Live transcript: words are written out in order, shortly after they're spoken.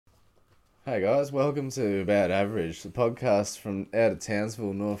Hey guys, welcome to About Average, the podcast from out of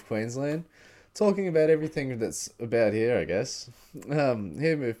Townsville, North Queensland, talking about everything that's about here, I guess.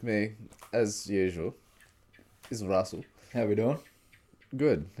 Here with me, as usual, is Russell. How we doing?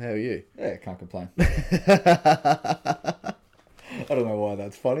 Good, how are you? Yeah, can't complain. I don't know why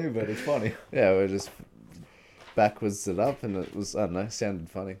that's funny, but it's funny. Yeah, we're just backwards it up and it was, I don't know, sounded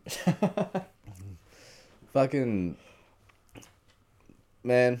funny. Fucking,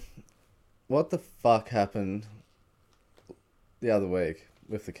 man, what the fuck happened the other week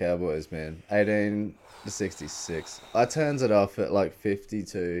with the Cowboys, man? 18-66. I turns it off at like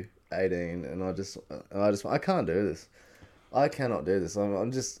 52-18, and I can't do this. I cannot do this. I'm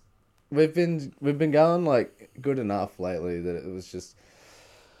just, we've been going like good enough lately that it was just,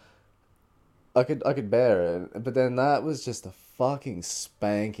 I could bear it, but then that was just a fucking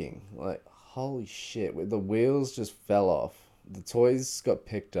spanking. Like, holy shit, the wheels just fell off. The toys got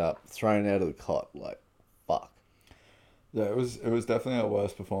picked up, thrown out of the cot. Like, fuck. Yeah, it was definitely our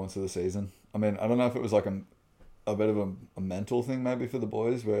worst performance of the season. I mean, I don't know if it was like a bit of a mental thing maybe for the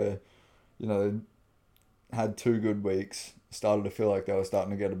boys where, they had 2 good weeks, started to feel like they were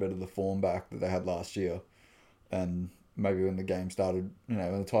starting to get a bit of the form back that they had last year. And maybe when the game started,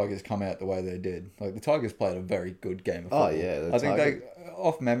 when the Tigers come out the way they did. Like, the Tigers played a very good game of football. Oh yeah, I think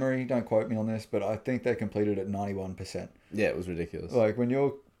off memory, don't quote me on this, but I think they completed at 91%. Yeah, it was ridiculous. Like, when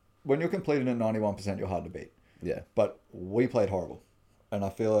you're completing at 91%, you're hard to beat. Yeah. But we played horrible. And I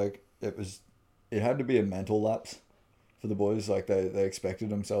feel like it had to be a mental lapse for the boys. Like, they expected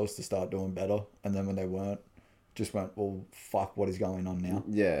themselves to start doing better. And then when they weren't, just went, well, fuck, what is going on now?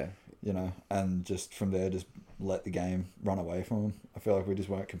 Yeah. And just from there, just let the game run away from them. I feel like we just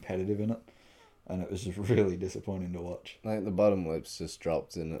weren't competitive in it. And it was just really disappointing to watch. Like, the bottom lips just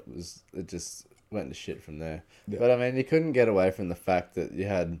dropped and it just went to shit from there. Yeah. But I mean, you couldn't get away from the fact that you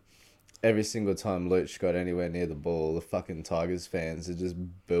had every single time Luch got anywhere near the ball, the fucking Tigers fans are just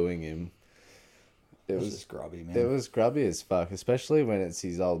booing him. It was just grubby, man. It was grubby as fuck, especially when it's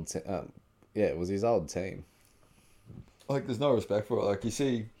his old it was his old team. Like, there's no respect for it. Like, you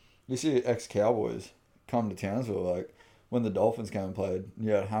see ex-Cowboys come to Townsville, like, when the Dolphins came and played,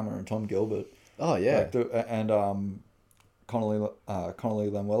 you had Hammer and Tom Gilbert. Oh, yeah. Like Connolly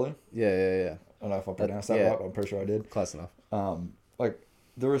Lamwelly. Yeah. I don't know if I pronounced that right, but I'm pretty sure I did. Close enough. Like,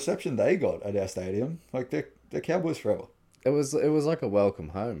 the reception they got at our stadium, like, they're Cowboys forever. It was like a welcome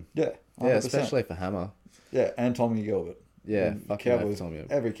home. Yeah, 100%. Yeah, especially for Hammer. Yeah, and Tommy Gilbert. Yeah, and fucking Cowboys. Tommy.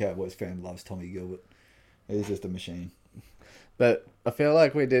 Every Cowboys fan loves Tommy Gilbert. He's just a machine. But I feel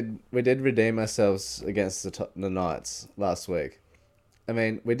like we did redeem ourselves against the Knights last week. I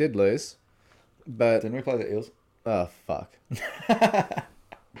mean, we did lose, but Didn't we play the Eels? oh fuck.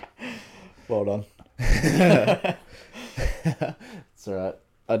 Well done. It's alright.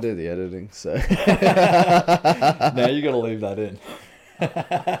 I do the editing, so Now you got to leave that in.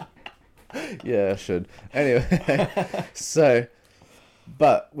 yeah, I should. Anyway,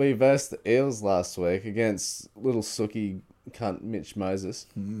 but we versed the Eels last week against little sooky cunt Mitch Moses.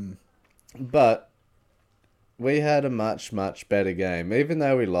 But we had a much, much better game. Even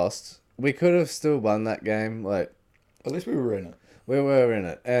though we lost, we could have still won that game. Like, At least we were in it. we were in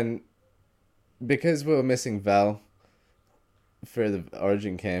it. And because we were missing Val for the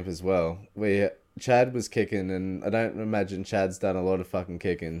Origin camp as well, Chad was kicking, and I don't imagine Chad's done a lot of fucking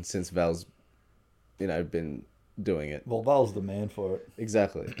kicking since Val's, been doing it. Well, Val's the man for it.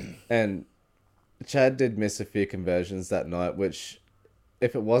 Exactly. And Chad did miss a few conversions that night, which,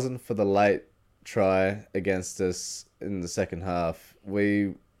 if it wasn't for the late try against us in the second half,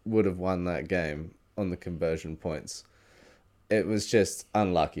 we would have won that game on the conversion points. It was just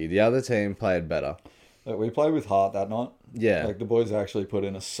unlucky. The other team played better. Like, we played with heart that night. Yeah. Like, the boys actually put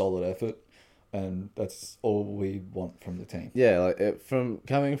in a solid effort, and that's all we want from the team. Yeah, like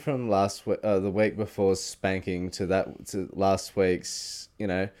coming from last week, the week before spanking to last week's,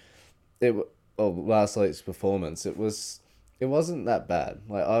 last week's performance, it wasn't that bad.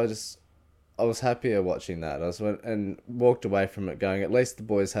 Like, I was happier watching that. And walked away from it going, at least the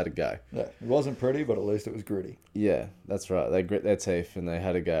boys had a go. Yeah, it wasn't pretty, but at least it was gritty. Yeah, that's right. They grit their teeth and they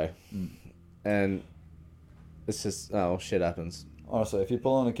had a go. And it's just, shit happens. Honestly, if you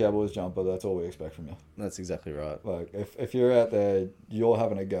pull on a Cowboys jumper, that's all we expect from you. That's exactly right. Like, if you're out there, you're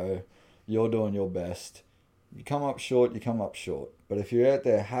having a go, you're doing your best. You come up short, you come up short. But if you're out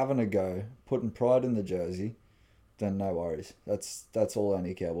there having a go, putting pride in the jersey, then no worries. That's all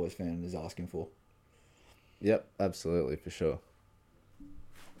any Cowboys fan is asking for. Yep, absolutely, for sure.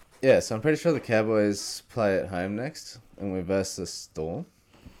 Yeah, so I'm pretty sure the Cowboys play at home next, and we versus the Storm.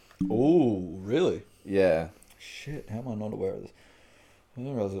 Oh, really? Yeah. Shit, how am I not aware of this?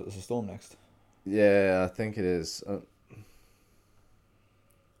 didn't realise it was a Storm next. Yeah, I think it is.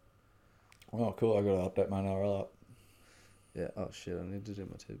 Oh, cool. I got to update my NRL up. Yeah. Oh shit! I need to do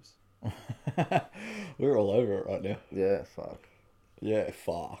my tips. We're all over it right now. Yeah. Fuck. Yeah,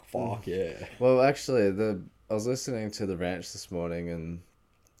 fuck, yeah. Well, actually, I was listening to the Ranch this morning, and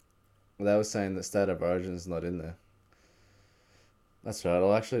they were saying that State of Origin's not in there. That's right.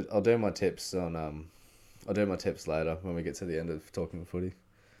 I'll do my tips on I'll do my tips later when we get to the end of talking footy.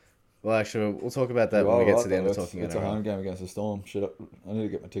 Well, actually, we'll talk about that when we get to the end of talking NRL. It's a home game against the Storm. Shit, I need to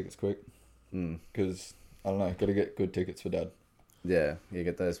get my tickets quick. Because, I don't know, got to get good tickets for Dad. Yeah, you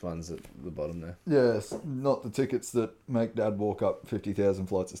get those ones at the bottom there. Yes, not the tickets that make Dad walk up 50,000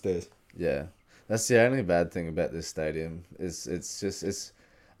 flights of stairs. Yeah, that's the only bad thing about this stadium is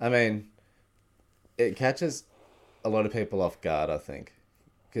I mean, it catches a lot of people off guard, I think,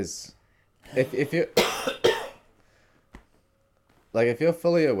 because if you like if you're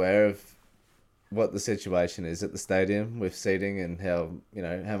fully aware of what the situation is at the stadium with seating and how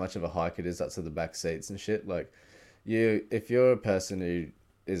how much of a hike it is up to the back seats and shit, like if you're a person who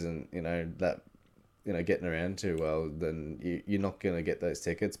isn't that getting around too well, then you're not gonna get those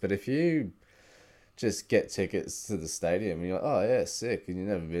tickets. But if you just get tickets to the stadium and you're like, oh yeah, sick, and you've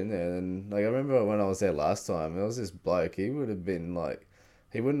never been there, then like I remember when I was there last time, there was this bloke, he wouldn't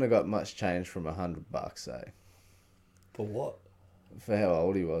have got much change from $100, say. For what? For how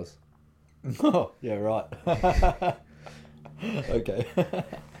old he was. Oh, yeah, right. Okay.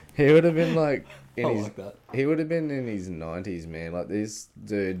 He would have been like he would have been in his 90s, man. Like this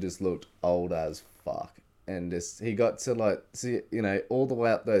dude just looked old as fuck. And he got to see, all the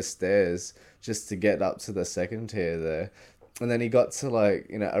way up those stairs just to get up to the second tier there. And then he got to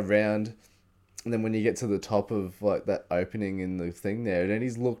around, and then when you get to the top of that opening in the thing there, and then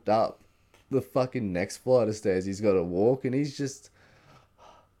he's looked up the fucking next flight of stairs he's got to walk, and he's just,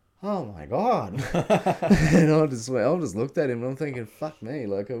 oh my God. And I just looked at him and I'm thinking, fuck me,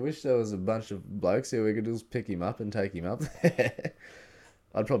 I wish there was a bunch of blokes here we could just pick him up and take him up there.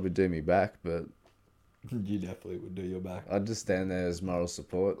 I'd probably do me back, but you definitely would do your back. I'd just stand there as moral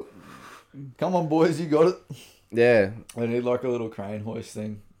support. Come on, boys, you got it. Yeah. They need a little crane hoist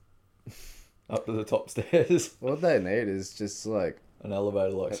thing up to the top stairs. What they need is just an elevator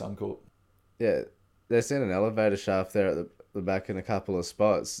like Suncorp. Yeah, they're sending an elevator shaft there at the back in a couple of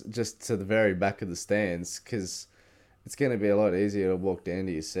spots, just to the very back of the stands, because it's going to be a lot easier to walk down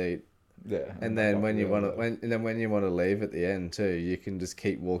to your seat. Yeah. And then when you want to leave at the end too, you can just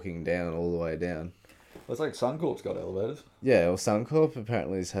keep walking down all the way down. Well, it's like Suncorp's got elevators. Yeah, well, Suncorp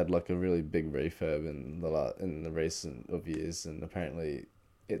apparently has had a really big refurb in the recent of years, and apparently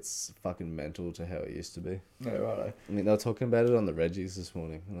it's fucking mental to how it used to be. Yeah, righto. I mean, they were talking about it on the Reggies this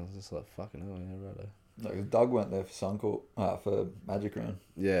morning, and I was just like, fucking hell, yeah, righto. Doug went there for Suncorp, for Magic Round.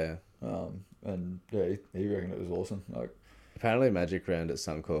 Yeah. And yeah, he reckoned it was awesome. Apparently Magic Round at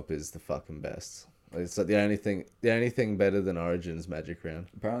Suncorp is the fucking best. It's the only thing better than Origin's Magic Round.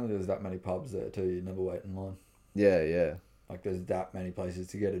 Apparently there's that many pubs there too, you never wait in line. Yeah, yeah. There's that many places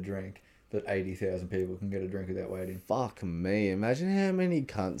to get a drink that 80,000 people can get a drink without waiting. Fuck me. Imagine how many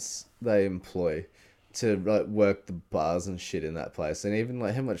cunts they employ to work the bars and shit in that place, and even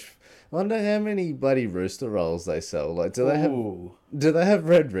how much. I wonder how many bloody rooster rolls they sell. Do they have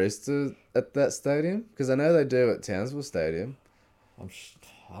Red Rooster at that stadium? Because I know they do at Townsville Stadium. I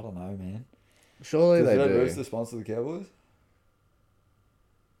don't know, man. Surely they do. Red Rooster sponsor the Cowboys?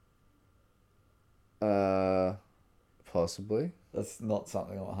 Possibly. That's not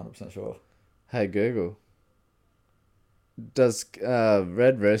something I'm 100% sure of. Hey Google. Does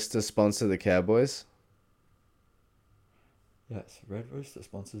Red Rooster sponsor the Cowboys? Yes, Red Rooster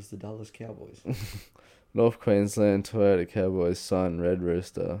sponsors the Dallas Cowboys. North Queensland Toyota Cowboys signed Red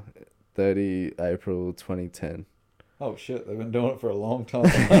Rooster 30 April 2010. Oh shit, they've been doing it for a long time.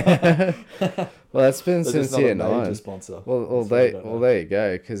 Well, that's been since year 9. Sponsor. Well, there you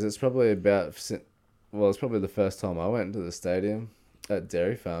go, because it's probably it's probably the first time I went to the stadium at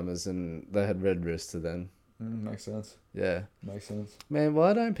Dairy Farmers, and they had Red Rooster then. Makes sense. Yeah. Makes sense. Man,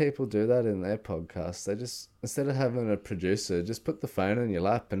 why don't people do that in their podcasts? They just, instead of having a producer, just put the phone in your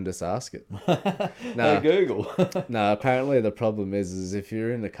lap and just ask it. Hey, Google. No, apparently the problem is if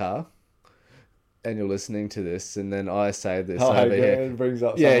you're in the car and you're listening to this, and then I say this over here, it brings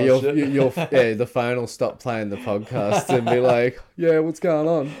up the phone will stop playing the podcast and be like, yeah, what's going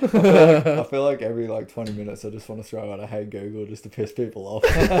on? I feel like every 20 minutes I just want to throw out a hey Google just to piss people off.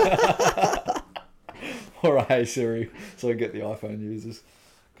 Or a hey Siri, so I get the iPhone users,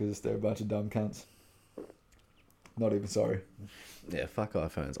 because they're a bunch of dumb cunts. Not even sorry. Yeah, fuck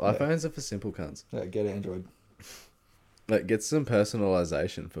iPhones. iPhones are for simple cunts. Yeah, get Android. Like, get some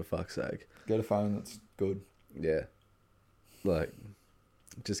personalization for fuck's sake. Get a phone that's good. Yeah. Like,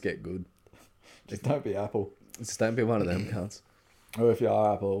 just get good. Just don't be Apple. Just don't be one of them cunts. Or if you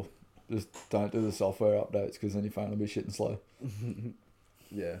are Apple, just don't do the software updates because then your phone will be shit and slow.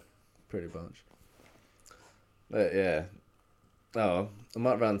 Yeah, pretty much. But yeah. Oh, I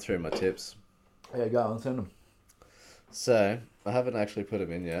might run through my tips. Yeah, go on, send them. So, I haven't actually put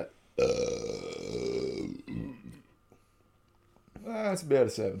them in yet. That's about a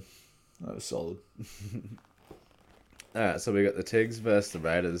 7. That was solid. Alright, so we got the Tigs versus the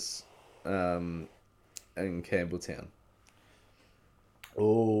Raiders in Campbelltown.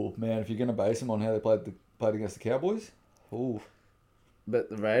 Oh, man, if you're going to base them on how they played against the Cowboys, ooh. But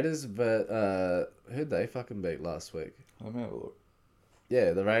the Raiders, who'd they fucking beat last week? Let me have a look.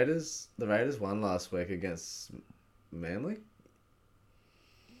 Yeah, the Raiders won last week against Manly.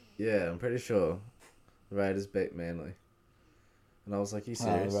 Yeah, I'm pretty sure the Raiders beat Manly. And I was like, you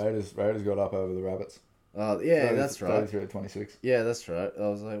serious? The Raiders got up over the Rabbits. Oh, yeah, that's right. 33-26. Yeah, that's right. I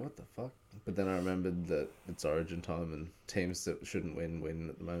was like, what the fuck? But then I remembered that it's Origin time and teams that shouldn't win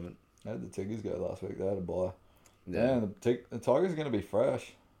at the moment. How did the Tigers go last week? They had a bye. Yeah, the Tigers are going to be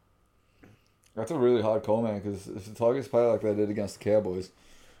fresh. That's a really hard call, man, because if the Tigers play like they did against the Cowboys,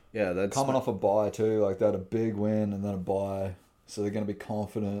 yeah, that's coming off a bye too, like they had a big win and then a bye, so they're going to be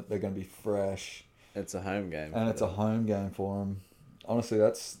confident, they're going to be fresh. It's a home game. And it's a home game for them. Honestly,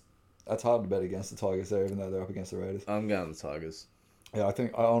 that's hard to bet against the Tigers there, even though they're up against the Raiders. I'm going the Tigers. Yeah,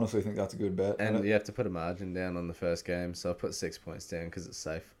 I honestly think that's a good bet. And you have to put a margin down on the first game, so I put 6 points down because it's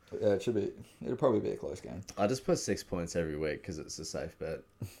safe. Yeah, it'll probably be a close game. I just put 6 points every week because it's a safe bet.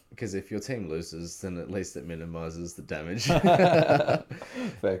 Because if your team loses, then at least it minimises the damage.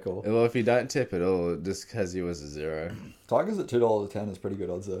 Fair call. Well, if you don't tip at all, it just has you as a 0. Tigers at $2.10 is pretty good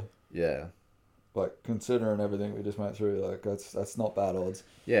odds though. Yeah. Like, considering everything we just went through, like that's not bad odds.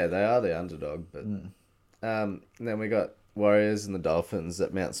 Yeah, they are the underdog, but then we got Warriors and the Dolphins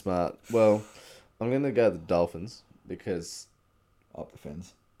at Mount Smart. Well, I'm gonna go the Dolphins because Up the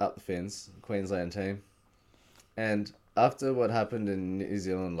fins. Queensland team. And after what happened in New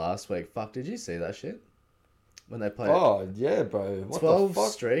Zealand last week, fuck, did you see that shit? When they played. Oh yeah, bro. What 12 the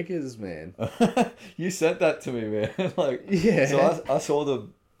fuck? streakers, man. You sent that to me, man. Like, yeah. So I saw the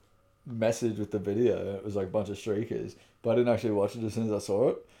message with the video. It was like a bunch of streakers, but I didn't actually watch it as soon as I saw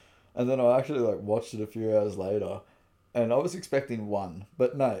it. And then I actually like watched it a few hours later, and I was expecting one,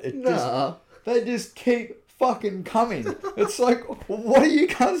 but no, they just keep fucking coming. It's like, what are you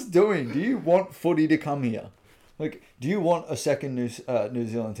guys doing? Do you want footy to come here? Like, do you want a second New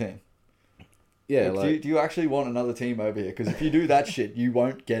Zealand team? Yeah, do you actually want another team over here? Because if you do that shit, you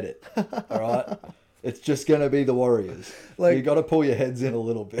won't get it. All right, it's just gonna be the Warriors. Like, you got to pull your heads in a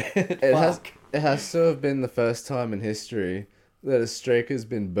little bit. It has to have been the first time in history that a streaker's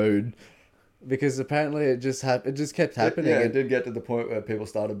been booed, because apparently it just kept happening. Yeah, it did get to the point where people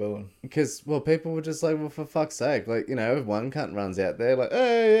started booing. Because, well, people were just like, well, for fuck's sake, like, you know, if one cunt runs out there, like,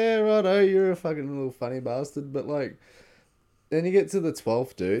 hey, yeah, righto, you're a fucking little funny bastard, but like, then you get to the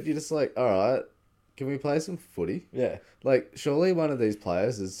 12th dude, you're just like, all right. Can we play some footy? Yeah. Like, surely one of these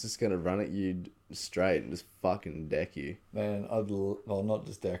players is just going to run at you straight and just fucking deck you. Man, well, not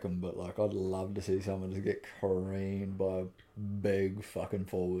just deck them, but, like, I'd love to see someone just get creamed by a big fucking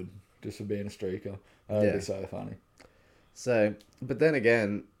forward just for being a streaker. That'd be so funny. So, but then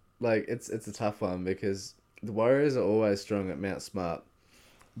again, like, it's a tough one because the Warriors are always strong at Mount Smart.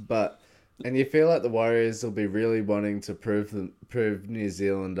 And you feel like the Warriors will be really wanting to prove New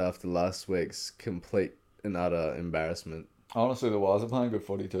Zealand after last week's complete and utter embarrassment. Honestly, the Wires are playing good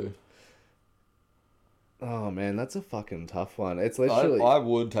footy too. Oh man, that's a fucking tough one. It's literally. I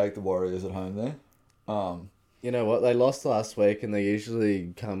would take the Warriors at home there. You know what? They lost last week, and they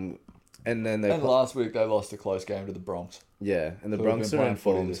usually come, and then they. And last week they lost a close game to the Bronx. Yeah, and the Bronx are in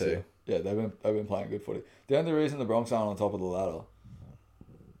form too. Year. Yeah, they've been playing good footy. The only reason the Bronx aren't on top of the ladder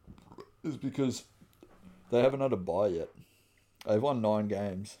is because they haven't had a bye yet. They've won 9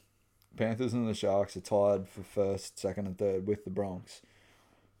 games. Panthers and the Sharks are tied for first, second, and third with the Bronx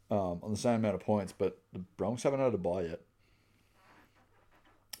on the same amount of points, but the Bronx haven't had a bye yet.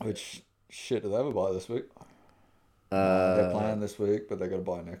 Which, shit, do they have a bye this week? They're playing this week, but they got a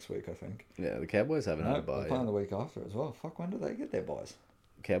bye next week, I think. Yeah, the Cowboys haven't had a bye. They're playing the week after as well. Fuck, when do they get their byes?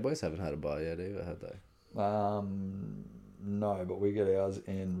 Cowboys haven't had a bye yet either, have they? No, but we get ours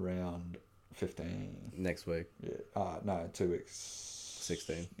in round 15. Next week. Yeah. No, 2 weeks.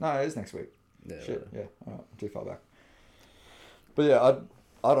 16. No, it is next week. Yeah. Shit. Right. Yeah. All right. I'm too far back. But yeah,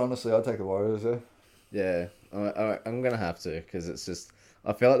 I'd take the Warriors there. Yeah. I'm gonna have to because it's just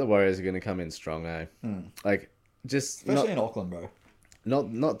I feel like the Warriors are gonna come in strong, eh? Like just Especially in Auckland, bro.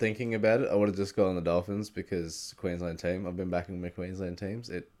 not thinking about it, I would have just gone the Dolphins because Queensland team. I've been backing my Queensland teams.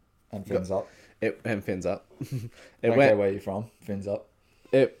 And fins up. And fins up. I don't care where you're from. Fins up.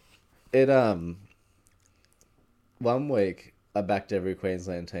 It 1 week I backed every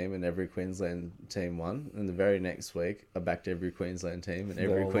Queensland team and every Queensland team won, and the very next week I backed every Queensland team and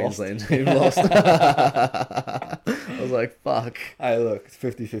every Queensland team lost. I was like, fuck. Hey, look, it's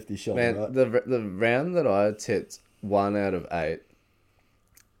 50-50 shot, Man, right? the round that I tipped 1 out of 8,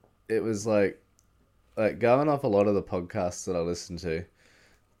 it was like going off a lot of the podcasts that I listened to,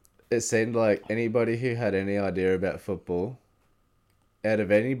 it seemed like anybody who had any idea about football, out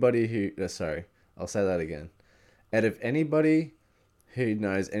of anybody who... sorry, I'll say that again. Out of anybody who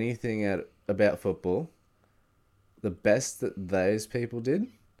knows anything about football, the best that those people did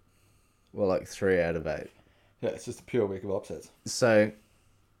were like 3 out of 8. Yeah, it's just a pure week of upsets. So,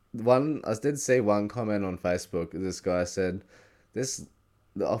 I did see one comment on Facebook. This guy said, the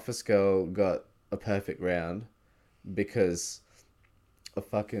office girl got a perfect round because a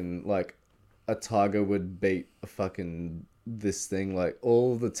fucking, like, a tiger would beat a fucking this thing. Like,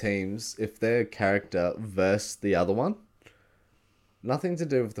 all the teams, if their character versus the other one, nothing to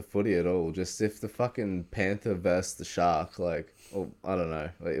do with the footy at all. Just if the fucking panther versus the shark, like, or I don't know.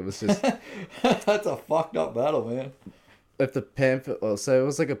 Like, it was just... That's a fucked up battle, man. If the panther... Well, so it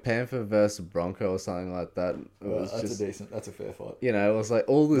was like a panther versus a bronco or something like that. That's a fair fight. You know, it was like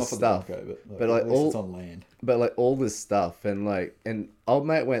all this Not for stuff. the bronco, but like at least all... it's on land. But like all this stuff, and old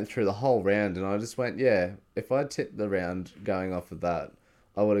mate went through the whole round, and I just went, yeah, if I tipped the round going off of that,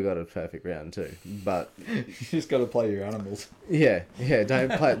 I would have got a perfect round too. But You just got to play your animals. yeah,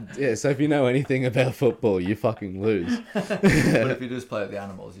 don't play. Yeah, so if you know anything about football, you fucking lose. But if you just play with the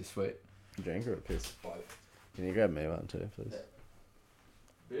animals, you're sweet. Drink or a piss? Both. Can you grab me one too, please?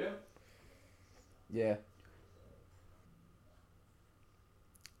 Yeah. Yeah.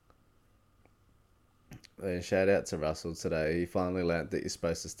 And shout out to Russell today. He finally learnt that you're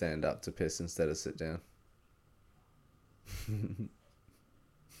supposed to stand up to piss instead of sit down.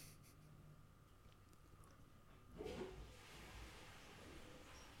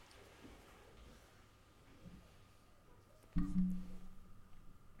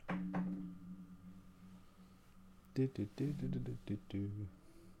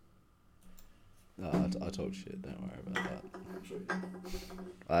 I talk shit, don't worry about that. I'm sure you do.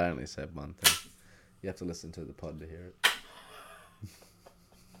 I only said one thing. You have to listen to the pod to hear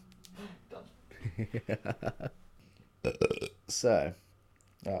Done. So,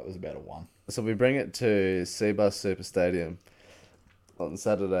 That was about a 1. so we bring it to Seabus Super Stadium on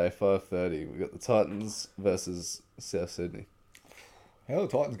Saturday, 5:30. We got the Titans versus South Sydney. How are the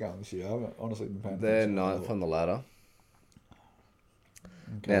Titans going this year? I haven't honestly been paying They're attention. ninth on the ladder.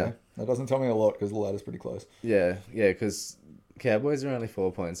 Okay. Now- That doesn't tell me a lot because the ladder's pretty close. Yeah, because Cowboys are only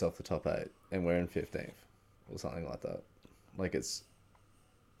 4 points off the top 8, and we're in 15th or something like that. Like it's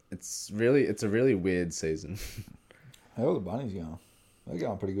a really weird season. How are the Bunnies going? They're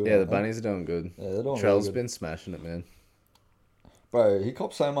going pretty good. Yeah, the aren't they? Bunnies are doing good. Yeah, they're doing Trell's really good. been smashing it, man. Bro, he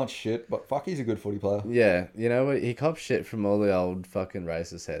cops so much shit, but fuck, he's a good footy player. Yeah, you know what? He cops shit from all the old fucking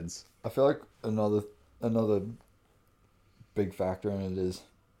racist heads. I feel like another big factor in it is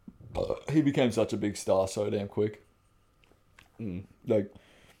he became such a big star so damn quick. Mm. Like,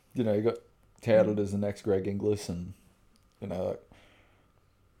 you know, he got touted as the next Greg Inglis, and you know, like,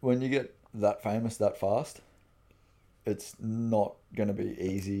 when you get that famous that fast, it's not gonna be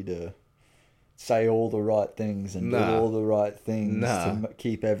easy to say all the right things and do all the right things to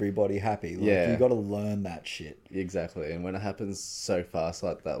keep everybody happy. Like, Yeah. you got to learn that shit. Exactly, and when it happens so fast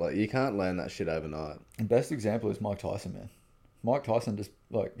like that, like you can't learn that shit overnight. The best example is Mike Tyson, man. Mike Tyson just,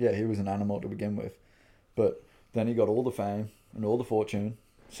 like, yeah, he was an animal to begin with, but then he got all the fame and all the fortune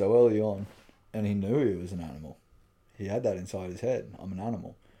so early on, and he knew he was an animal. He had that inside his head. I'm an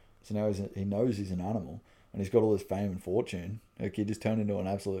animal. So now he knows he's an animal, and he's got all this fame and fortune. Like, he just turned into an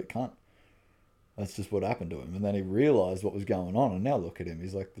absolute cunt. That's just what happened to him. And then he realised what was going on, and now look at him.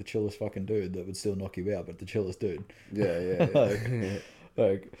 He's like the chillest fucking dude that would still knock you out, but the chillest dude. Yeah.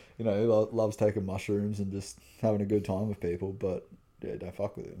 Like, you know, he loves taking mushrooms and just having a good time with people, but yeah, don't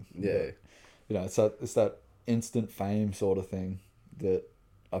fuck with him. Yeah. But, you know, it's that instant fame sort of thing that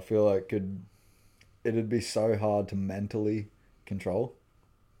I feel like it'd be so hard to mentally control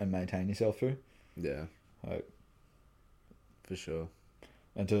and maintain yourself through. Yeah. Like, For sure.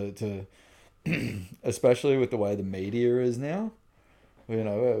 and to especially with the way the media is now, you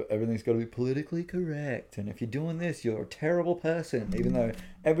know, everything's got to be politically correct, and if you're doing this, you're a terrible person, even though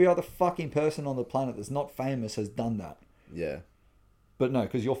every other fucking person on the planet that's not famous has done that. Yeah. But no,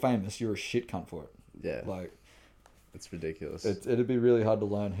 because you're famous, you're a shit cunt for it. Yeah. Like, It's ridiculous. It'd be really hard to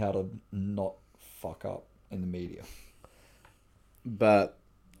learn how to not fuck up in the media. But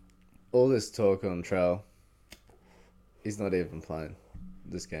all this talk on Trell, he's not even playing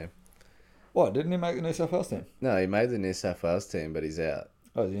this game. What, didn't he make the New South Wales team? No, he made the New South Wales team, but he's out.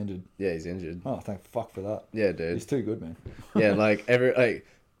 Oh, he's injured. Yeah, he's injured. Oh, thank fuck for that. Yeah, dude. He's too good, man. Yeah, like every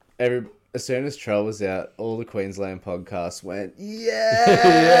as soon as Trell was out, all the Queensland podcasts went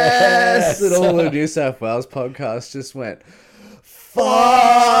yes, and all the New South Wales podcasts just went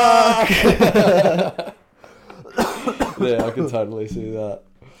fuck. Yeah, I can totally see that.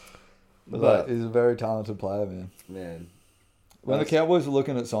 But he's a very talented player, man. Man, when the Cowboys were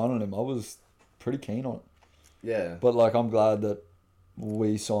looking at signing him, I was pretty keen on it. Yeah, but like I'm glad that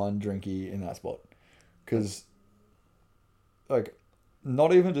we signed Drinky in that spot, because like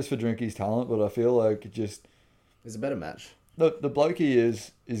not even just for Drinky's talent, but I feel like just it's a better match. The bloke he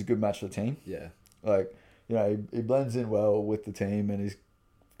is a good match for the team. Yeah, like he blends in well with the team, and he's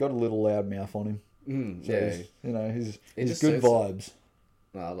got a little loud mouth on him. So yeah, he's good vibes.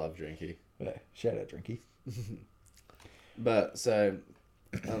 No, I love Drinky. Yeah, shout out Drinky. But so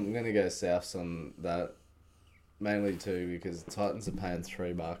I'm gonna go Souths on that, mainly too because the Titans are paying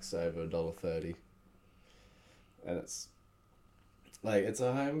 $3 over $1.30, and it's like it's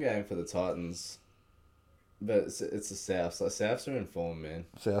a home game for the Titans, but it's the Souths. Like Souths are in form, man.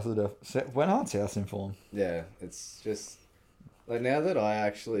 When aren't Souths in form? Yeah, it's just like now that I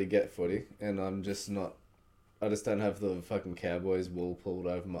actually get footy and I just don't have the fucking Cowboys wool pulled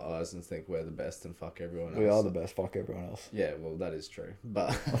over my eyes and think we're the best and fuck everyone else. We are the best, fuck everyone else. Yeah, well, that is true.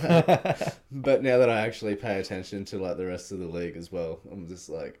 But but now that I actually pay attention to like the rest of the league as well, I'm just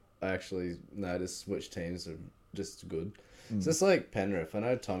like, I actually notice which teams are just good. So it's like Penrith. I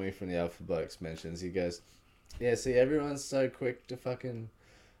know Tommy from the Alpha Blokes mentions, he goes, yeah, see, everyone's so quick to fucking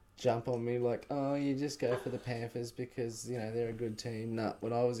jump on me like, oh, you just go for the Panthers because, you know, they're a good team. Nah,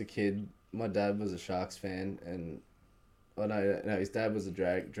 when I was a kid, my dad was a Sharks fan, and his dad was a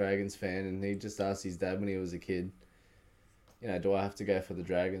Dragons fan, and he just asked his dad when he was a kid, you know, do I have to go for the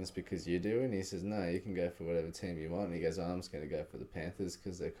Dragons because you do? And he says, no, you can go for whatever team you want. And he goes, oh, I'm just going to go for the Panthers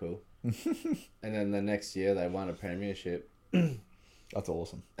because they're cool. And then the next year they won a premiership. That's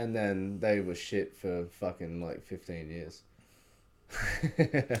awesome. And then they were shit for fucking like 15 years.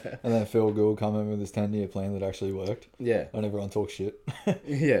 And then Phil Gould come in with his 10-year plan that actually worked. Yeah. And everyone talks shit.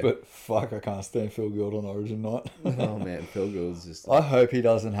 Yeah. But fuck, I can't stand Phil Gould on Origin night. Oh man, Phil Gould's just... I hope he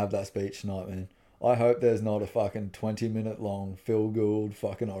doesn't have that speech tonight, man. I hope there's not a fucking 20-minute long Phil Gould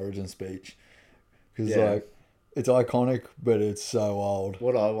fucking Origin speech. Because like, it's iconic, but it's so old.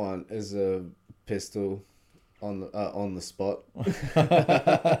 What I want is a pistol on the spot.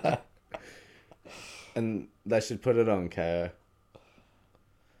 And they should put it on KO.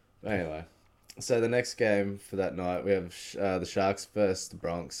 Anyway, so the next game for that night, we have the Sharks versus the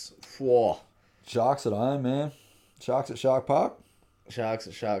Bronx. Whoa. Sharks at home, man. Sharks at Shark Park. Sharks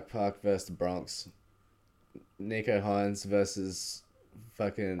at Shark Park versus the Bronx. Nico Hines versus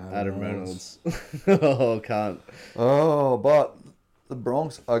fucking Adam Reynolds. Oh, can't. Oh, but the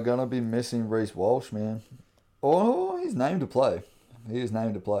Bronx are going to be missing Reece Walsh, man. Oh, he's named to play. He is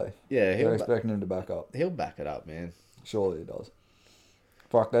named to play. Yeah, they're expecting him to back up. He'll back it up, man. Surely he does.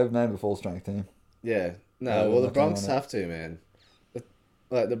 Fuck, they've named a full strength team. Yeah. No, well, the Bronx have to, man.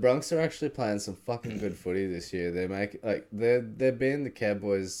 Like, the Bronx are actually playing some fucking good footy this year. They're beating the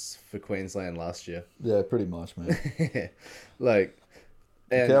Cowboys for Queensland last year. Yeah, pretty much, man. Like,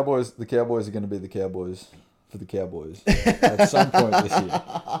 the Cowboys are going to be the Cowboys for the Cowboys at some point this year.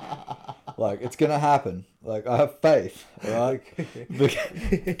 Like, it's going to happen. Like, I have faith, all right?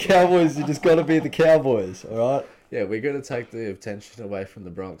 The Cowboys, you just got to be the Cowboys, all right? Yeah, we got to take the attention away from the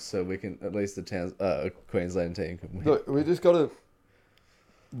Bronx so we can, at least the Queensland team can win. Look, we just got to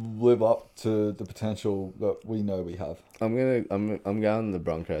live up to the potential that we know we have. I'm going the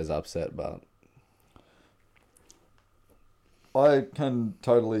Broncos upset, but I can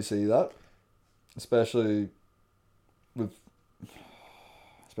totally see that, especially with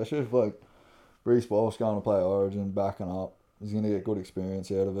like Reece Walsh going to play Origin, backing up. He's going to get good experience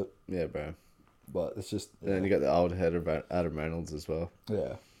out of it. Yeah, bro. But it's just... And then you got the old head about Adam Reynolds as well.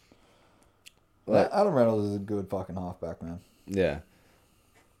 Yeah. Like, Adam Reynolds is a good fucking halfback, man. Yeah.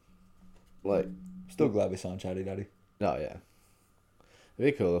 Like... Still glad we signed Chatty Daddy. Oh, yeah. It'd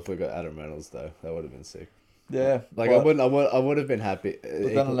be cool if we got Adam Reynolds, though. That would have been sick. Yeah. Like, I would have been happy.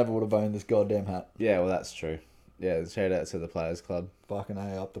 But then I never would have owned this goddamn hat. Yeah, well, that's true. Yeah, shout out to the Players Club. Fucking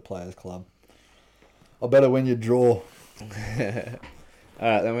A up the Players Club. I better win your draw.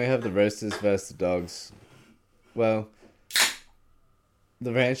 Alright, then we have the Roosters versus the Dogs. Well,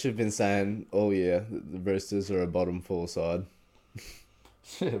 The Ranch have been saying all year that the Roosters are a bottom four side.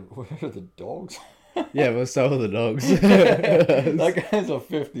 Shit, where are the dogs? Yeah, well, so are the Dogs. That game's a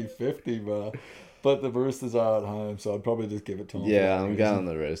 50-50, bro. But the Roosters are at home, so I'd probably just give it to them. Yeah, I'm going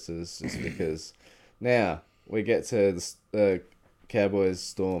the Roosters just because. Now we get to the Cowboys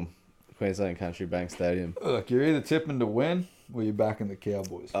Storm, Queensland Country Bank Stadium. Look, you're either tipping to win or you're backing the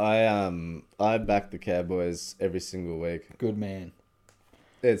Cowboys. I back the Cowboys every single week. Good man.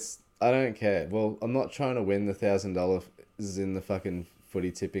 I don't care. Well, I'm not trying to win the $1,000 in the fucking footy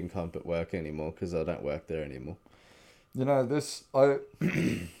tipping comp at work anymore because I don't work there anymore. You know this.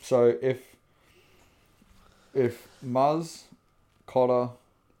 So if Muzz, Cotter,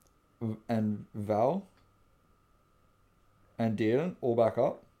 and Val and Dearden all back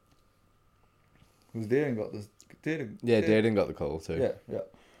up, because Dearden got this. Dearden got the call too.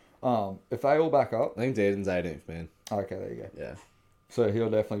 Yeah. If they all back up, I think Dearden's 18th man. okay, there you go. Yeah. So he'll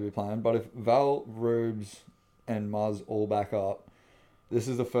definitely be playing. But if Val, Rubes, and Muzz all back up, this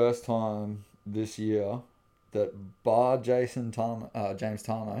is the first time this year that bar James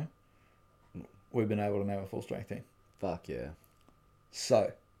Tarno, we've been able to name a full strength team. Fuck yeah.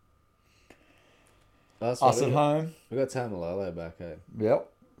 So Us at home. We got Tamalolo back, eh? Yep.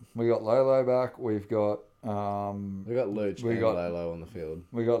 We got Lolo back. We've got We got Luch and Lolo on the field.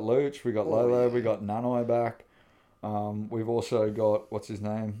 We got Luch, we got Lolo, yeah. we got Nanai back. We've also got what's his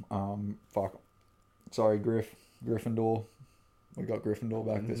name? Gryffindor. We got Gryffindor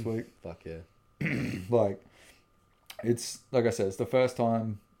back this week. Fuck yeah. Like, it's like I said, it's the first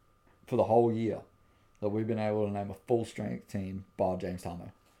time for the whole year that we've been able to name a full strength team bar James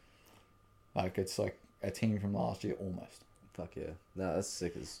Tarno. Like, it's like a team from last year almost. Fuck yeah. No, that's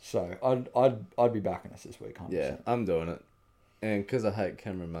sick as. So I'd be backing us this week, 100%. Yeah, I'm doing it. And because I hate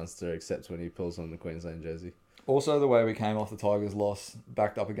Cameron Munster, except when he pulls on the Queensland jersey. Also, the way we came off the Tigers' loss,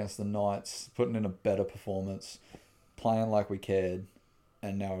 backed up against the Knights, putting in a better performance, playing like we cared,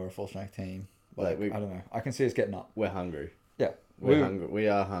 and now we're a full-strength team. Like, I don't know. I can see us getting up. We're hungry. Yeah. We're hungry. We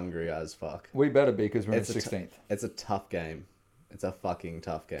are hungry as fuck. We better be because we're in 16th. It's a tough game. It's a fucking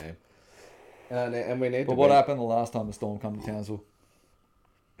tough game. And we need But what happened the last time the Storm come to Townsville?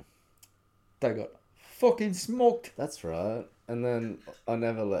 They got fucking smoked. That's right. And then I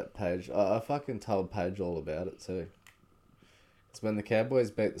never let Paige... I fucking told Paige all about it too. It's when the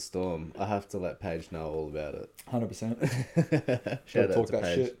Cowboys beat the Storm, I have to let Paige know all about it. 100%. Shout out talk to that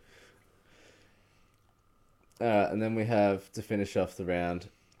Paige. shit. Alright, and then we have, to finish off the round,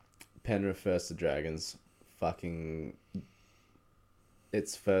 Penrith versus the Dragons. Fucking...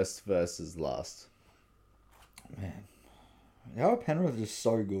 It's first versus last. Man. How are Penrith just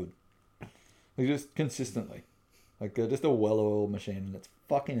so good? Like, just consistently. Like, they're just a well-oiled machine, and it's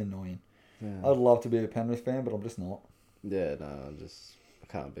fucking annoying. Yeah. I'd love to be a Penrith fan, but I'm just not. Yeah, no, I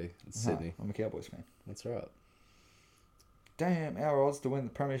can't be. It's Sydney. I'm a Cowboys fan. That's right. Damn, our odds to win the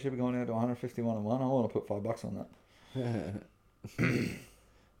premiership are going out to 151 and 1. I want to put $5 on that.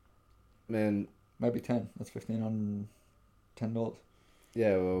 Man. Maybe 10. That's $1,510.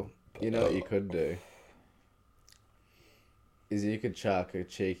 Yeah, well, you know what you could do? Is you could chuck a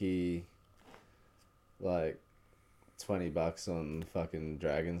cheeky, like, $20 on fucking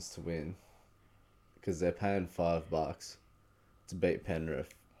Dragons to win. Because they're paying $5 to beat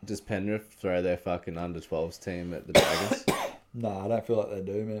Penrith. Does Penrith throw their fucking under-12s team at the Dragons? Nah, I don't feel like they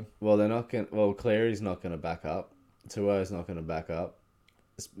do, man. Well, they're not going. Well, Cleary's not going to back up. Tuo's not going to back up.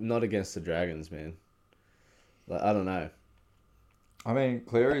 It's not against the Dragons, man. Like, I don't know. I mean,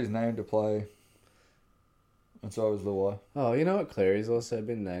 Cleary's named to play, and so is Luai. Oh, you know what Cleary's also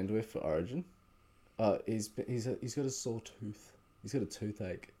been named with for Origin? He's got a sore tooth. He's got a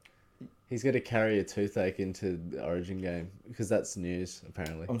toothache. He's going to carry a toothache into the Origin game because that's news,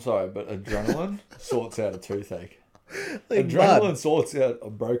 apparently. I'm sorry, but adrenaline sorts out a toothache. Like Adrenaline sorts out a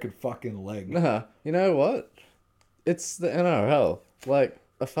broken fucking leg. Nah, you know what? It's the NRL. Like,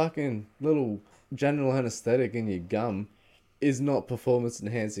 a fucking little general anesthetic in your gum is not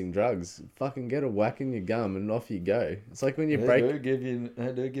performance-enhancing drugs. Fucking get a whack in your gum and off you go. It's like when you break... They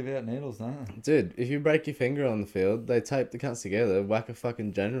do give out needles, don't they? Dude, if you break your finger on the field, they tape the cunts together, whack a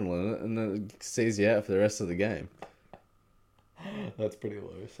fucking general in it, and then it sees you out for the rest of the game. That's pretty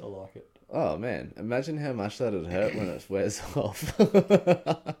loose. I like it. Oh, man. Imagine how much that'd hurt when it wears off.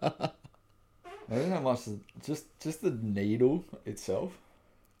 Imagine how much... Just the needle itself.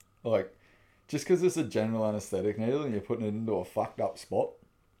 Like... Just because it's a general anaesthetic needle and you're putting it into a fucked up spot,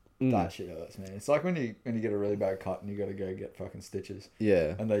 that shit hurts, man. It's like when you get a really bad cut and you got to go get fucking stitches.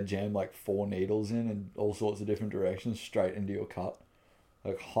 Yeah. And they jam like 4 needles in all sorts of different directions straight into your cut.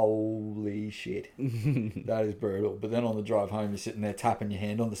 Like, holy shit. That is brutal. But then on the drive home, you're sitting there tapping your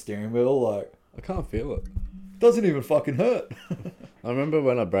hand on the steering wheel, like, I can't feel it. doesn't even fucking hurt. I remember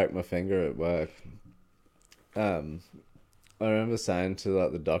when I broke my finger at work. I remember saying to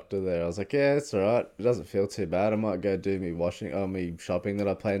like the doctor there, I was like, yeah, it's alright. It doesn't feel too bad. I might go do me shopping that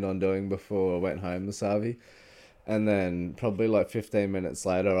I planned on doing before I went home this Savi. And then probably like 15 minutes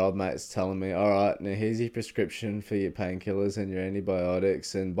later, old mate's telling me, alright, now here's your prescription for your painkillers and your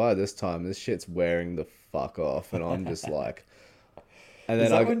antibiotics. And by this time, this shit's wearing the fuck off. And I'm just like... And Is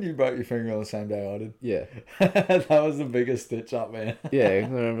then that when you broke your finger on the same day I did? Yeah. That was the biggest stitch up, man. Yeah, I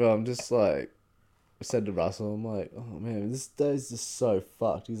remember I'm just like... I said to Russell, I'm like, oh man, this day's just so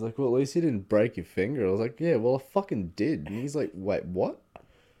fucked. He's like, well, at least you didn't break your finger. I was like, yeah, well, I fucking did. And he's like, wait, what?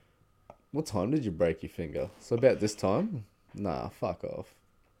 What time did you break your finger? So about this time? Nah, fuck off.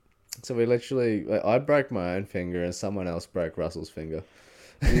 So we literally, like, I broke my own finger and someone else broke Russell's finger.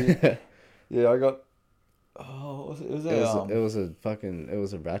 Yeah, I got. Oh, it was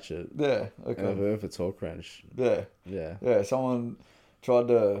a ratchet. Yeah, okay. With a torque wrench. Yeah. Yeah. Yeah, someone tried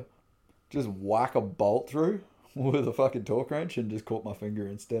to just whack a bolt through with a fucking torque wrench and just caught my finger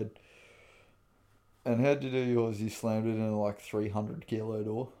instead. And how'd you do yours? You slammed it in a like 300 kilo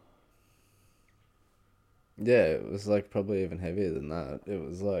door? Yeah, it was like probably even heavier than that. It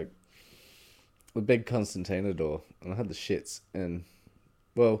was like a big Constantina door, and I had the shits. And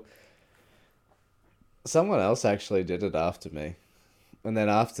well, someone else actually did it after me, and then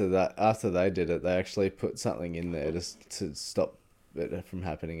after they did it, they actually put something in there just to stop it from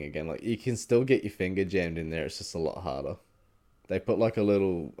happening again. Like, you can still get your finger jammed in there. It's just a lot harder. They put like a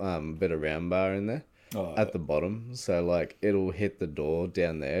little bit of round bar in there at the bottom, so like it'll hit the door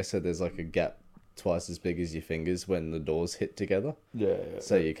down there. So there's like a gap twice as big as your fingers when the doors hit together. Yeah.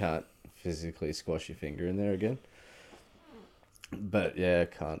 So you can't physically squash your finger in there again. But yeah,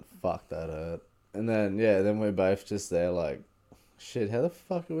 can't fuck that hurt. And then then we're both just there like, shit, how the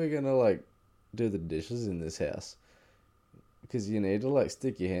fuck are we gonna like do the dishes in this house? Because you need to like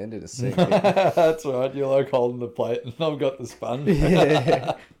stick your hand in a sink. That's right, you're like holding the plate and I've got the sponge.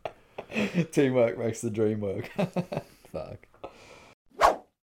 Yeah. Teamwork makes the dream work. Fuck.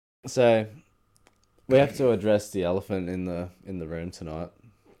 So we have to address the elephant in the room tonight.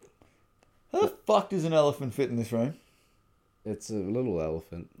 How the fuck does an elephant fit in this room? It's a little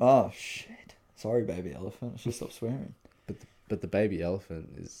elephant. Oh shit! Sorry, baby elephant. I should stop swearing. But the baby elephant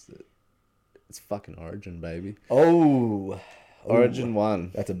it's fucking Origin, baby. Oh, Origin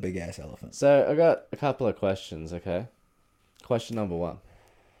 1. That's a big ass elephant. So I got a couple of questions. Okay. Question number 1.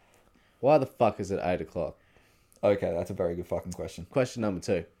 Why the fuck is it 8 o'clock? Okay, that's a very good fucking question. Question number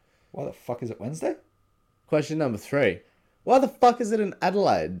 2. Why the fuck is it Wednesday? Question number 3. Why the fuck is it in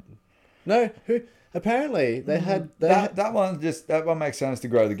Adelaide? No, who? Apparently That one makes sense to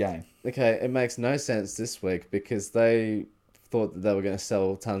grow the game. Okay, it makes no sense this week because they thought that they were going to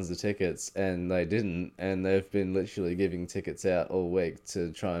sell tons of tickets and they didn't, and they've been literally giving tickets out all week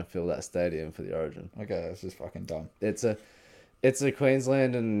to try and fill that stadium for the Origin. Okay, that's just fucking dumb. It's a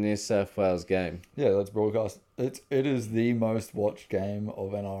Queensland and New South Wales game. Yeah, that's broadcast. It is the most watched game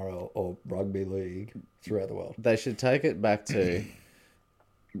of NRL or rugby league throughout the world. They should take it back to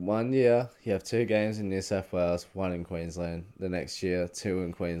 1 year, you have 2 games in New South Wales, 1 in Queensland. The next year, 2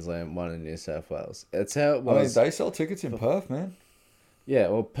 in Queensland, 1 in New South Wales. It's how it was. I mean, they sell tickets in Perth, man. Yeah,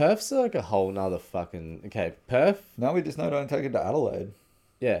 well, Perth's like a whole nother fucking... Okay, Perth... Now we just know don't take it to Adelaide.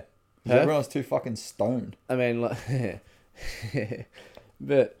 Yeah. Perth, everyone's too fucking stoned. I mean, like...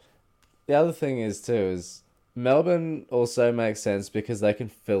 But the other thing is Melbourne also makes sense because they can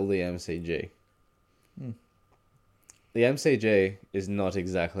fill the MCG. The MCG is not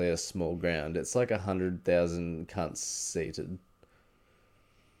exactly a small ground. It's like 100,000 cunts seated.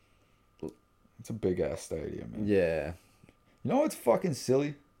 It's a big ass stadium, man. Yeah. You know what's fucking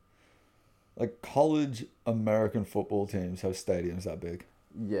silly? Like, college American football teams have stadiums that big.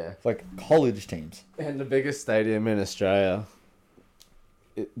 Yeah. Like, college teams. And the biggest stadium in Australia,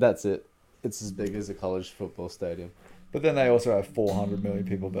 that's it. It's as big as a college football stadium. But then they also have 400 million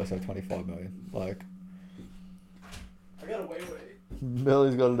people versus have 25 million. Like... I got a wee-wee.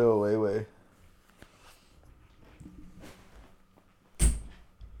 Billy's got to do a wee-wee.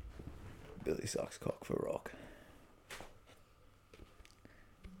 Billy sucks cock for rock.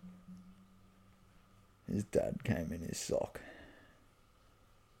 His dad came in his sock.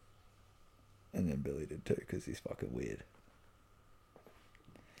 And then Billy did too, because he's fucking weird.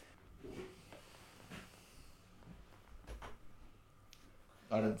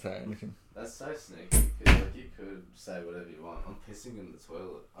 I didn't say anything. That's so sneaky, because like, you could say whatever you want. I'm pissing in the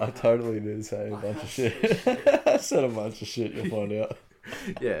toilet. I totally did say a bunch of shit. I said a bunch of shit, you'll find out.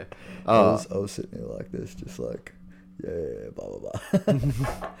 Yeah. I was sitting here like this, just like, yeah, blah blah blah.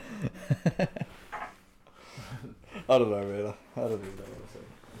 I don't know, man. I don't even know what to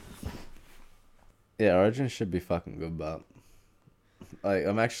say. Yeah, Origin should be fucking good, but like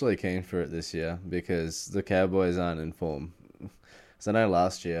I'm actually keen for it this year because the Cowboys aren't in form. So I know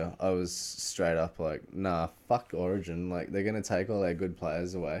last year I was straight up like, nah, fuck Origin. Like they're gonna take all our good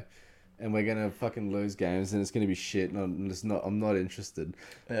players away, and we're gonna fucking lose games, and it's gonna be shit. And I'm not interested.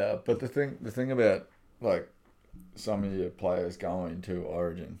 Yeah, but the thing about like some of your players going to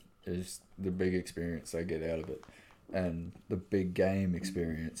Origin is the big experience they get out of it, and the big game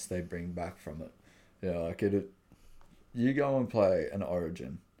experience they bring back from it. Yeah, like you go and play an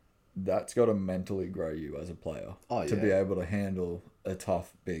Origin, that's got to mentally grow you as a player to be able to handle a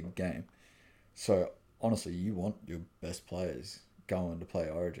tough big game. So honestly, you want your best players going to play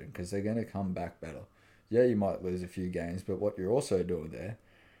Origin because they're going to come back better. Yeah, you might lose a few games, but what you're also doing there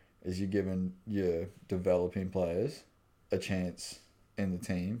is you're giving your developing players a chance in the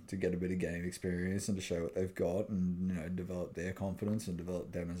team to get a bit of game experience and to show what they've got and develop their confidence and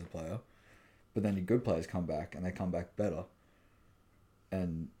develop them as a player. But then your good players come back and they come back better,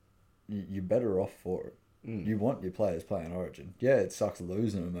 and you're better off for it. You want your players playing Origin. Yeah, it sucks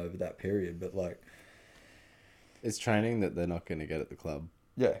losing them over that period, but like it's training that they're not going to get at the club.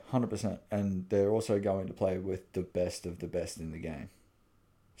 Yeah, 100%. And they're also going to play with the best of the best in the game.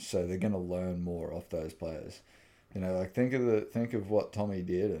 So they're going to learn more off those players. Like think of what Tommy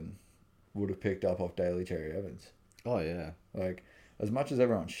did and would have picked up off Daly Cherry Evans. Oh yeah. Like as much as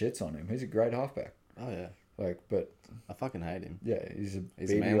everyone shits on him, he's a great halfback. Oh yeah. Like, but I fucking hate him. Yeah, he's a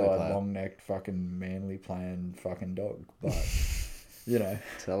beady-eyed, long-necked, fucking manly playing fucking dog. But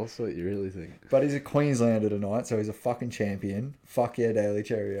Tell us what you really think. But he's a Queenslander tonight, so he's a fucking champion. Fuck yeah, Daly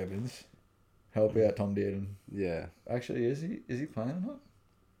Cherry Evans. Help out Tom Dearden. Yeah. Actually, is he playing or not?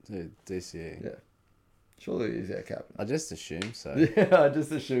 Dude, DCE. Yeah. Surely he's our captain. I just assume so. Yeah, I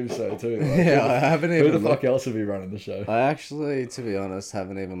just assume so too. Yeah, I haven't even. Who the fuck else would be running the show? I actually, to be honest,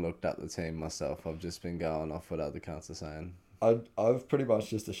 haven't even looked up the team myself. I've just been going off what other cunts are saying. I've pretty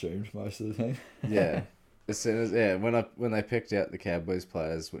much just assumed most of the team. Yeah. As soon as when they picked out the Cowboys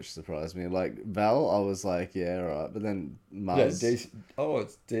players, which surprised me, like Val, I was like, yeah, all right, but then Mars. Yeah, it's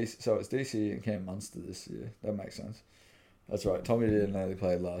DC. So it's DC and Cam Munster this year. That makes sense. That's right. Tommy didn't know they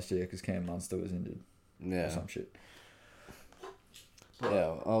played last year because Cam Munster was injured. Yeah. Or some shit.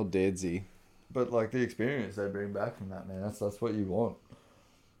 Yeah, old Dadsy. But like the experience they bring back from that, man, that's what you want.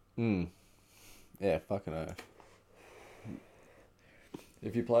 Yeah, fucking oath.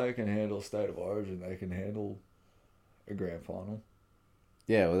 If your player can handle State of Origin, they can handle a grand final.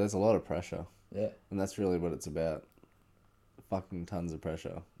 Yeah, well, there's a lot of pressure. Yeah. And that's really what it's about. Fucking tons of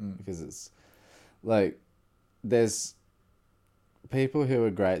pressure. Because it's like, there's people who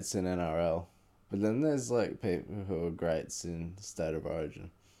are greats in NRL, but then there's like people who are greats in State of Origin.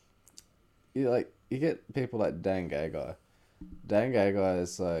 You get people like Dan Gagai. Dan Gagai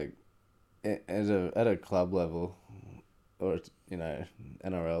is like, at a club level, or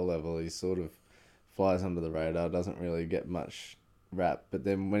NRL level, he sort of flies under the radar, doesn't really get much rap, but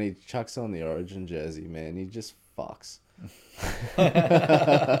then when he chucks on the Origin jersey, man, he just fucks.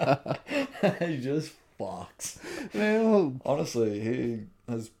 He just fucks. Man, honestly, he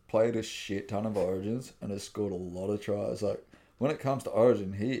has played a shit ton of Origins and has scored a lot of tries. Like, when it comes to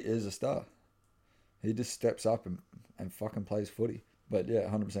Origin, he is a star. He just steps up and fucking plays footy. But yeah,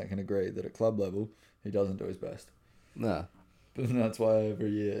 100% can agree that at club level, he doesn't do his best. Nah. But that's why every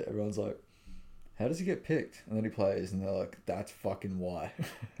year everyone's like, how does he get picked? And then he plays and they're like, that's fucking why.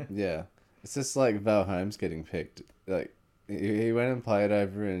 Yeah. It's just like Val Holmes getting picked. Like, he went and played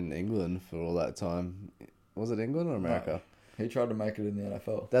over in England for all that time. Was it England or America? No, he tried to make it in the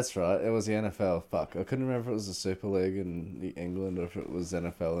NFL. That's right. It was the NFL. Fuck. I couldn't remember if it was the Super League in England or if it was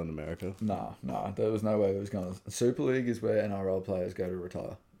NFL in America. Nah. There was no way it was going to. Super League is where NRL players go to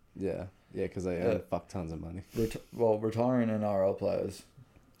retire. Yeah. Yeah, because they earn fuck tons of money. Retiring NRL players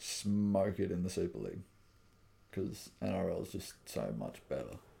smoke it in the Super League because NRL is just so much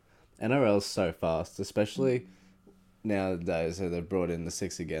better. NRL's so fast, especially nowadays. So they've brought in the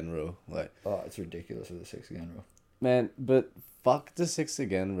 6 again rule. Like, oh, it's ridiculous with the 6 again rule. Man, but fuck, the 6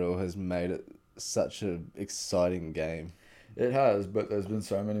 again rule has made it such an exciting game. It has, but there's been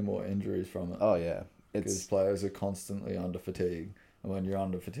so many more injuries from it. Oh yeah, because players are constantly under fatigue. And when you're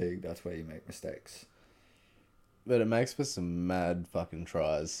under fatigue, that's where you make mistakes. But it makes for some mad fucking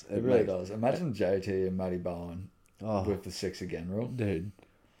tries. It really does. Imagine JT and Matty Bowen with the 6 again rule. Dude.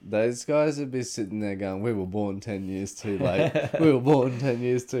 Those guys would be sitting there going, we were born 10 years too late. We were born 10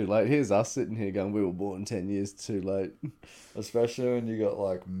 years too late. Here's us sitting here going, we were born 10 years too late. Especially when you got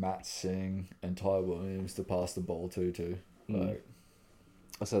like Matt Singh and Ty Williams to pass the ball to. Like,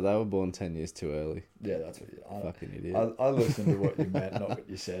 So they were born 10 years too early. yeah, that's what you. Fucking idiot. I listened to what you meant, not what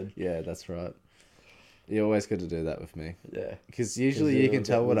you said. Yeah, that's right. You always got to do that with me. Yeah. Because usually you can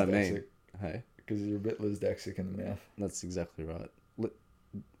tell what I mean. Hey? Because you're a bit Lizdexic in the mouth. That's exactly right.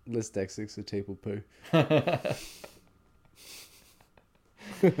 Lizdexics are people poo.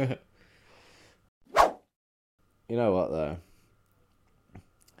 You know what though?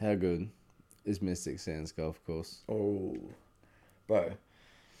 How good is Mystic Sands Golf Course? Oh, bro,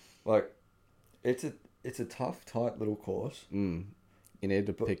 like it's a tough, tight little course. You need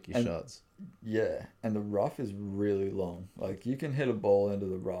to pick your shots. Yeah, and the rough is really long. Like you can hit a ball into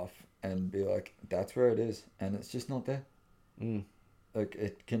the rough and be like, "That's where it is," and it's just not there. Like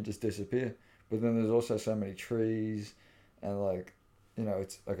it can just disappear. But then there's also so many trees, and like, you know,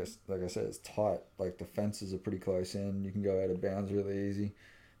 it's like I said, it's tight. Like the fences are pretty close in. You can go out of bounds really easy.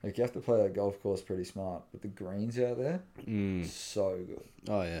 Like you have to play that golf course pretty smart. But the greens out there, so good.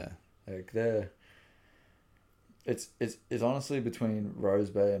 Oh yeah. Like it's honestly between Rose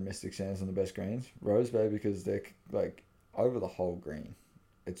Bay and Mystic Sands on the best greens. Rose Bay because they're like over the whole green.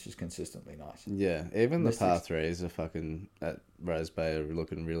 It's just consistently nice. Yeah, even the par threes are fucking at Rose Bay are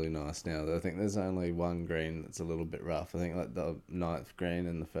looking really nice now. I think there's only one green that's a little bit rough. I think like the 9th green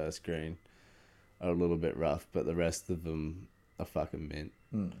and the 1st green are a little bit rough, but the rest of them are fucking mint.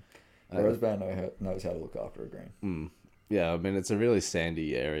 Rose Bay knows how to look after a green. Yeah, I mean it's a really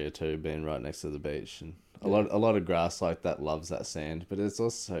sandy area too, being right next to the beach, and a lot of grass like that loves that sand, but it's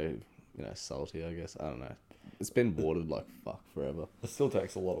also, you know, salty. I guess I don't know. It's been watered like fuck forever. It still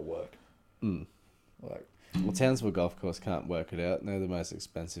takes a lot of work. Like, well, Townsville Golf Course can't work it out. They're the most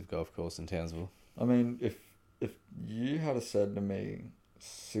expensive golf course in Townsville. I mean, if you had said to me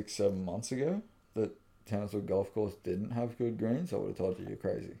 6-7 months ago that Townsville Golf Course didn't have good greens, I would have told you you're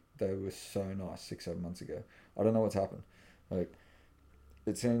crazy. They were so nice 6-7 months ago. I don't know what's happened. Like,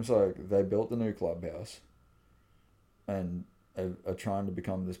 it seems like they built the new clubhouse and are trying to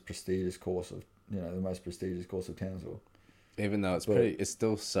become this prestigious course of, you know, the most prestigious course of Townsville. Even though it's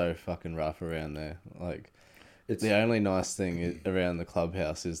still so fucking rough around there. Like, it's the only nice thing around the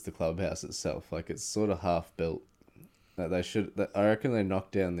clubhouse is the clubhouse itself. Like, it's sort of half built. Like I reckon they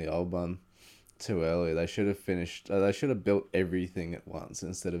knocked down the old one too early. They should have finished. They should have built everything at once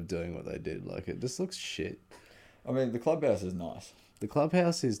instead of doing what they did. Like, it just looks shit. I mean, the clubhouse is nice. The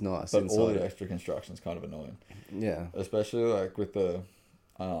clubhouse is nice, but inside. All the extra construction is kind of annoying. Yeah, especially like with the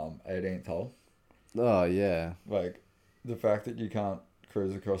 18th hole. Oh yeah, like the fact that you can't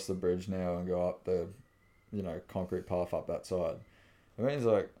cruise across the bridge now and go up the, you know, concrete path up that side. It means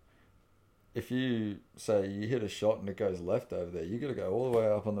like if you say you hit a shot and it goes left over there, you got to go all the way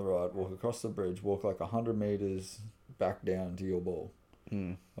up on the right, walk across the bridge, walk like 100 meters back down to your ball.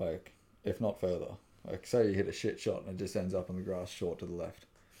 Like, if not further. Like, say you hit a shit shot and it just ends up on the grass short to the left.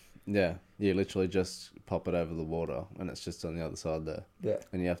 Yeah, you literally just pop it over the water and it's just on the other side there. Yeah.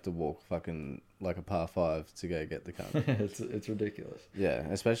 And you have to walk fucking like a par 5 to go get the cup. It's ridiculous. Yeah,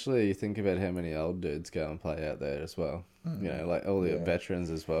 especially you think about how many old dudes go and play out there as well. You know, like all the veterans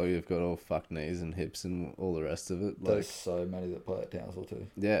as well. You've got all fucked knees and hips and all the rest of it. Like, there's so many that play at Townsville too.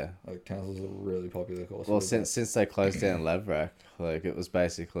 Yeah. Like, Townsville's a really popular course. Well, since they closed down Laverack, like, it was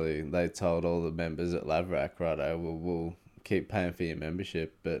basically, they told all the members at Laverack, righto, we'll keep paying for your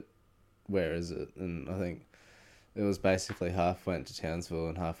membership, but where is it? And I think it was basically half went to Townsville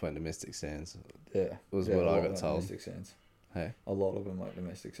and half went to Mystic Sands. Yeah. Was what I got told. Mystic Sands. Hey? A lot of them like the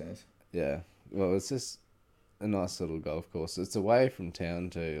Mystic Sands. Yeah. Well, it's just a nice little golf course. It's away from town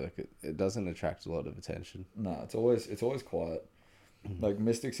too. Like, it doesn't attract a lot of attention. No, it's always quiet. Like,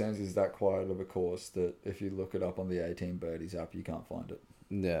 Mystic Sands is that quiet of a course that if you look it up on the 18 Birdies app, you can't find it.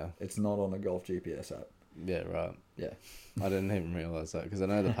 Yeah. It's not on the Golf GPS app. Yeah, right. Yeah. I didn't even realise that because I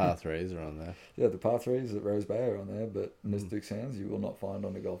know the par 3s are on there. Yeah, the par 3s at Rose Bay are on there, but Mystic Sands you will not find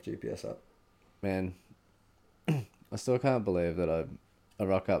on the Golf GPS app. Man, I still can't believe that I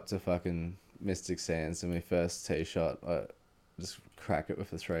rock up to fucking Mystic Sands and my first tee shot, I just crack it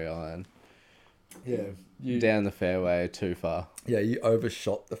with a 3-iron. Yeah. Down the fairway too far. Yeah, you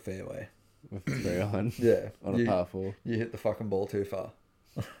overshot the fairway. With a 3-iron. Yeah. On a par 4. You hit the fucking ball too far.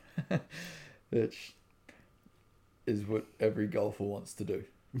 Which is what every golfer wants to do.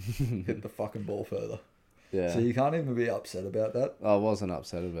 Hit the fucking ball further. Yeah. So you can't even be upset about that. I wasn't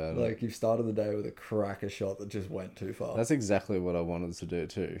upset about it. Like, you've started the day with a cracker shot that just went too far. That's exactly what I wanted to do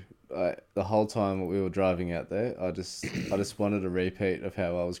too. The whole time we were driving out there, I just wanted a repeat of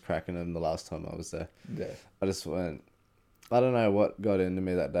how I was cracking them the last time I was there. Yeah. I just went. I don't know what got into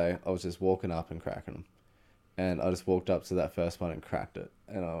me that day. I was just walking up and cracking them, and I just walked up to that first one and cracked it,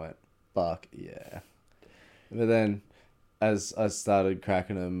 and I went, "Fuck yeah!" But then, as I started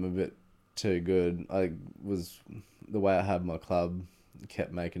cracking them a bit too good, the way I had my club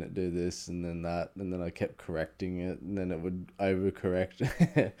kept making it do this and then that, and then I kept correcting it, and then it would overcorrect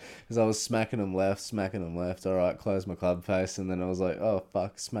because I was smacking them left. All right, close my club face, and then I was like, oh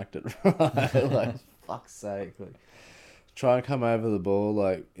fuck, smacked it right. Like, fuck's sake, like, try and come over the ball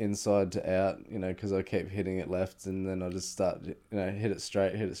like inside to out, because I keep hitting it left, and then I just start, hit it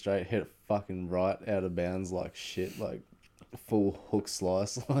straight, hit it fucking right out of bounds like shit, like full hook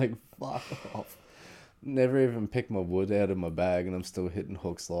slice, like fuck off. Never even picked my wood out of my bag, and I'm still hitting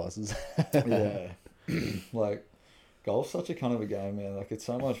hook slices. Yeah. Like, golf's such a kind of a game, man. Like, it's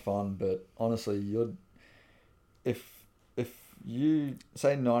so much fun, but honestly, if you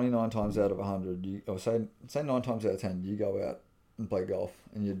say 99 times out of 100, or say 9 times out of 10, you go out and play golf,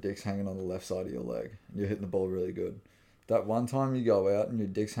 and your dick's hanging on the left side of your leg, and you're hitting the ball really good. That one time you go out and your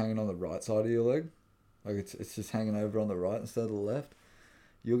dick's hanging on the right side of your leg, like it's just hanging over on the right instead of the left,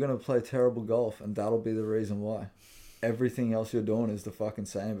 you're going to play terrible golf, and that'll be the reason why. Everything else you're doing is the fucking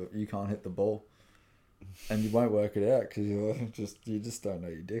same, but you can't hit the ball. And you won't work it out because you just don't know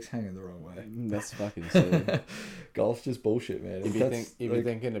your dick's hanging the wrong way. That's fucking silly. Golf's just bullshit, man. You'd be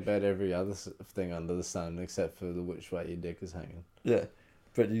thinking about every other thing under the sun except for the which way your dick is hanging. Yeah,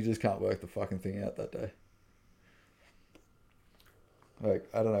 but you just can't work the fucking thing out that day. Like,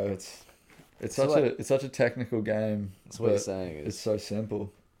 I don't know, it's such a technical game. So what you're saying is... It's so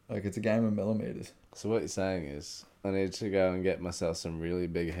simple. Like, it's a game of millimeters. So what you're saying is, I need to go and get myself some really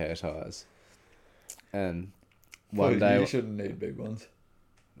big hair ties. And one day... You shouldn't need big ones.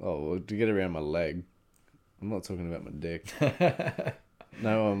 Oh, well, to get around my leg. I'm not talking about my dick.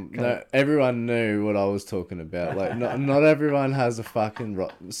 No, everyone knew what I was talking about. Like, not everyone has a fucking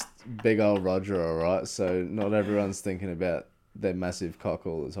big old Roger, alright? So not everyone's thinking about their massive cock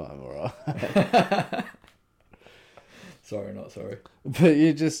all the time, alright? Sorry, not sorry. But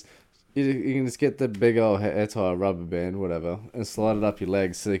you can just get the big old hair tie, rubber band, whatever, and slide it up your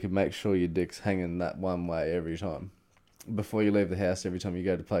legs so you can make sure your dick's hanging that one way every time. Before you leave the house, every time you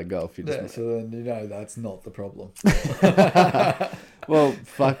go to play golf, you just... Yeah, so then that's not the problem. Well,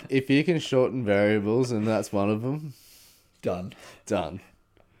 fuck, if you can shorten variables and that's one of them... Done.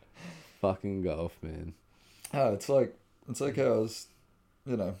 Fucking golf, man. Oh, it's like how I was,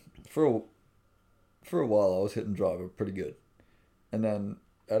 for a while I was hitting driver pretty good. And then,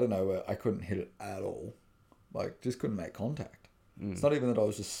 out of nowhere, I couldn't hit it at all. Like, just couldn't make contact. It's not even that I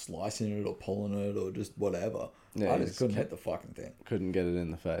was just slicing it or pulling it or just whatever. Yeah, I just couldn't hit the fucking thing. Couldn't get it in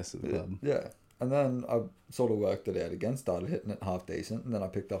the face of the club. Yeah. And then I sort of worked it out again, started hitting it half decent, and then I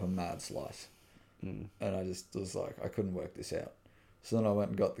picked up a mad slice. And I just was like, I couldn't work this out. So then I went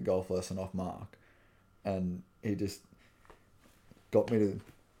and got the golf lesson off Mark. And he just got me to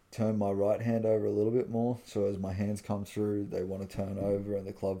turn my right hand over a little bit more. So as my hands come through, they want to turn over and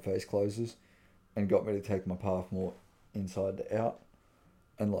the club face closes. And got me to take my path more inside to out.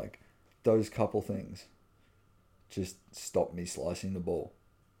 And like, those couple things just stopped me slicing the ball.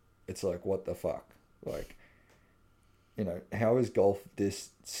 It's like, what the fuck? Like, how is golf this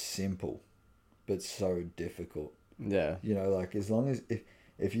simple but so difficult? Yeah. Like, as long as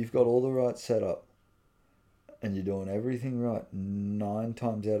if you've got all the right setup and you're doing everything right, 9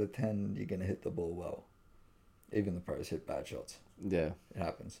 times out of 10 you're gonna hit the ball well. Even the pros hit bad shots. Yeah. It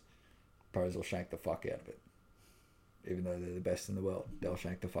happens. Pros will shank the fuck out of it. Even though they're the best in the world, they'll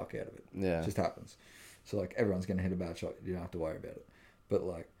shank the fuck out of it. Yeah. It just happens. So like, everyone's gonna hit a bad shot. You don't have to worry about it. But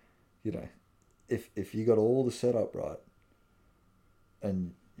like, if you got all the setup right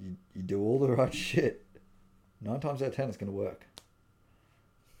and you do all the right shit, 9 times out of 10 it's gonna work.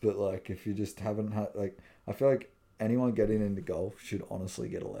 But like, if you just haven't had, like, I feel like anyone getting into golf should honestly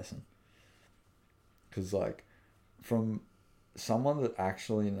get a lesson. Because like, from someone that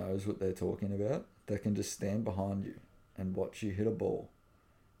actually knows what they're talking about, that can just stand behind you and watch you hit a ball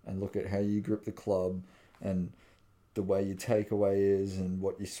and look at how you grip the club and the way your takeaway is and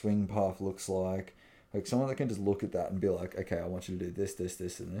what your swing path looks like. Like, someone that can just look at that and be like, okay, I want you to do this, this,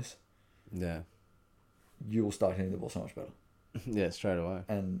 this, and this. Yeah. You will start hitting the ball so much better. Yeah, straight away.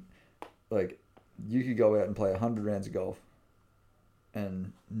 And like, you could go out and play 100 rounds of golf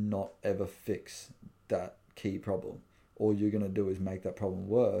and not ever fix that key problem. All you're going to do is make that problem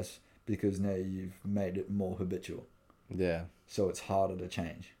worse because now you've made it more habitual. Yeah. So it's harder to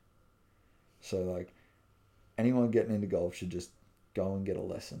change. So like anyone getting into golf should just go and get a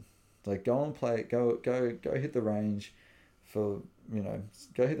lesson. Like go and play, go hit the range for,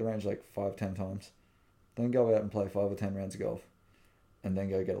 go hit the range like 5-10 times. Then go out and play 5 or 10 rounds of golf. And then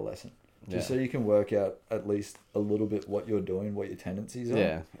go get a lesson. Just so you can work out at least a little bit what you're doing, what your tendencies are.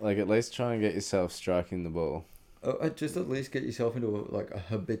 Yeah, like at least try and get yourself striking the ball. Just at least get yourself into a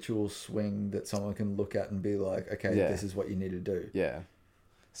habitual swing that someone can look at and be like, okay, this is what you need to do. Yeah.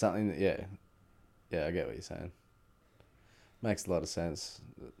 Something that, yeah, I get what you're saying. Makes a lot of sense.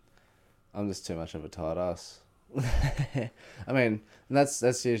 I'm just too much of a tight ass. I mean,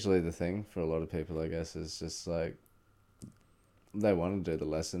 that's usually the thing for a lot of people, I guess, is just like, they want to do the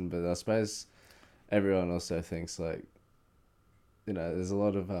lesson, but I suppose everyone also thinks like, there's a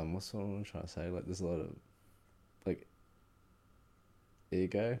lot of, what's what I'm trying to say? Like, there's a lot of, like,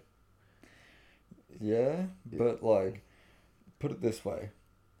 ego. Yeah, but like, put it this way.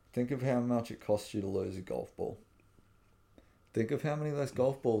 Think of how much it costs you to lose a golf ball. Think of how many less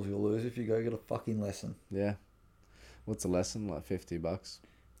golf balls you'll lose if you go get a fucking lesson. Yeah. What's a lesson? Like $50?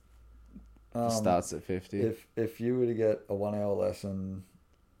 It starts at 50. If you were to get a 1 hour lesson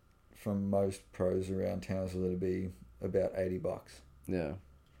from most pros around town, so that'd be about $80. Yeah.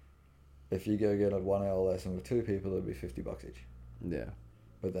 If you go get a 1 hour lesson with 2 people, it'd be $50 each. Yeah.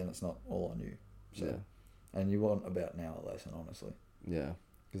 But then it's not all on you. So, yeah. And you want about an hour lesson, honestly. Yeah.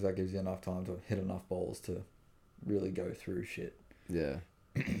 Because that gives you enough time to hit enough balls to really go through shit. Yeah.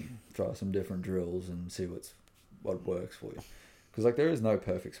 Try some different drills and see what works for you. Because like there is no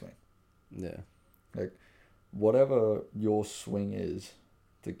perfect swing. Yeah. Like whatever your swing is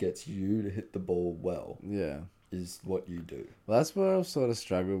that gets you to hit the ball well. Yeah. Is what you do. Well, that's where I've sort of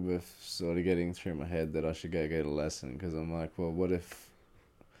struggled with sort of getting through my head that I should go get a lesson, because I'm like, well, what if...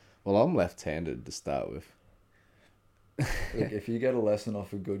 Well, I'm left-handed to start with. Look, if you get a lesson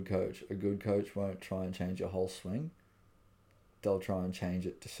off a good coach won't try and change your whole swing. They'll try and change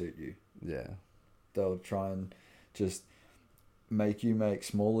it to suit you. Yeah. They'll try and just make you make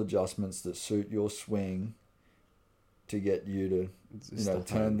small adjustments that suit your swing to get you to,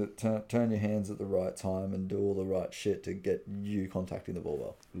 turn your hands at the right time and do all the right shit to get you contacting the ball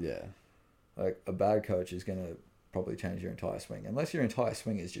well. Yeah. Like a bad coach is going to probably change your entire swing. Unless your entire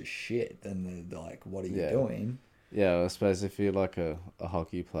swing is just shit, then they're like, what are you doing? Yeah, well, I suppose if you're like a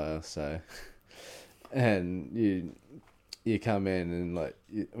hockey player, so, and you come in and like,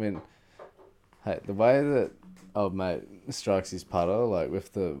 hey, the way that old mate strikes his putter, like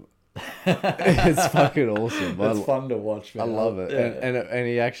with the, it's fucking awesome. It's fun to watch, man. I love it. Yeah. And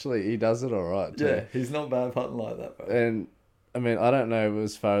he does it all right too. Yeah, he's not bad putting like that, bro. And I mean, I don't know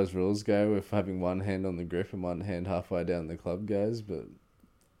as far as rules go with having one hand on the grip and one hand halfway down the club goes, but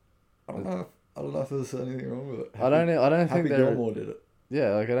I don't know if there's anything wrong with it. I don't think Gilmore did it.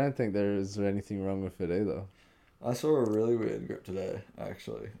 Yeah, like I don't think there is anything wrong with it either. I saw a really weird grip today,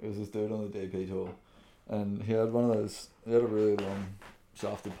 actually. It was this dude on the DP tour, and he had he had a really long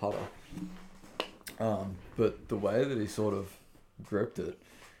shafted putter. But the way that he sort of gripped it,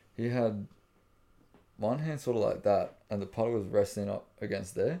 he had one hand sort of like that, and the putter was resting up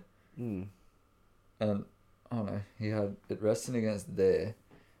against there. Mm. And, I don't know, he had it resting against there,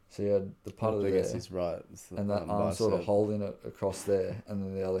 so he had the putter there. Against his right. And that arm sort of holding it across there, and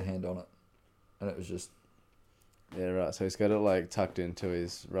then the other hand on it. And it was just... Yeah, right. So he's got it like tucked into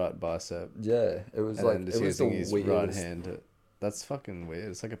his right bicep. Yeah, it was and like... then just it was using the his weirdest... right hand. That's fucking weird.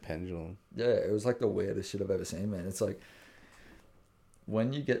 It's like a pendulum. Yeah, it was like the weirdest shit I've ever seen, man. It's like...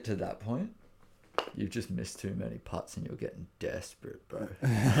 When you get to that point, you've just missed too many putts and you're getting desperate, bro.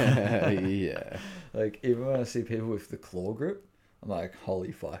 Yeah. Like, even when I see people with the claw grip, I'm like,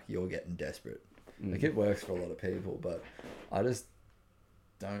 holy fuck, you're getting desperate. Like, it works for a lot of people, but I just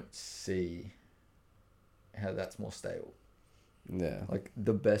don't see how that's more stable. Yeah. Like,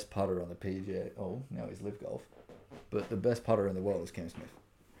 the best putter on the PGA... Oh, now he's Live Golf. But the best putter in the world is Cam Smith.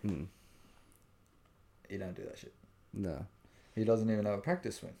 He don't do that shit. No. He doesn't even have a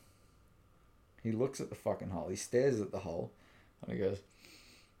practice swing. He looks at the fucking hole. He stares at the hole. And he goes,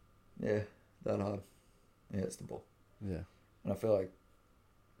 yeah, that hard. Yeah, it's the ball. Yeah. And I feel like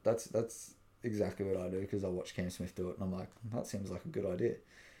that's exactly what I do, because I watch Cam Smith do it and I'm like, that seems like a good idea.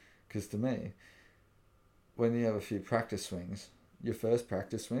 Because to me, when you have a few practice swings, your first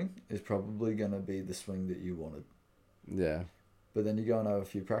practice swing is probably going to be the swing that you wanted. Yeah. But then you go and have a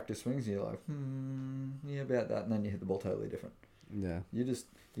few practice swings and you're like, yeah, about that. And then you hit the ball totally different. Yeah. You just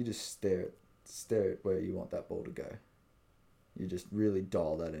stare at where you want that ball to go. You just really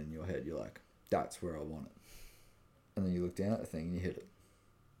dial that in your head. You're like, that's where I want it. And then you look down at the thing and you hit it.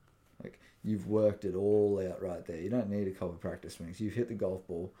 Like, you've worked it all out right there. You don't need a couple of practice swings. You've hit the golf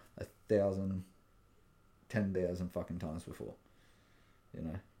ball 1,000, 10,000 fucking times before. You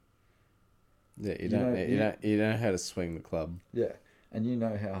know. Yeah, you know how to swing the club. Yeah, and you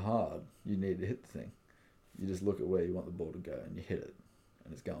know how hard you need to hit the thing. You just look at where you want the ball to go and you hit it,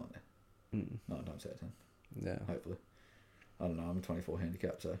 and it's going there. 9 times out of 10. Yeah. Hopefully. I don't know. I'm a 24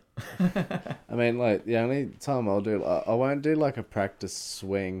 handicap, so. I mean, like, the only time I won't do like a practice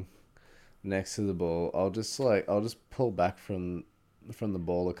swing next to the ball. I'll just pull back from the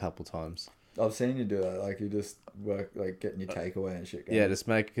ball a couple times. I've seen you do that. Like, you just work, like, getting your takeaway and shit going. Yeah, just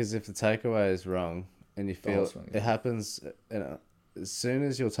because if the takeaway is wrong and you feel it happens, as soon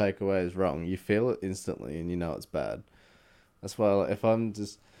as your takeaway is wrong, you feel it instantly and you know it's bad. That's why, like,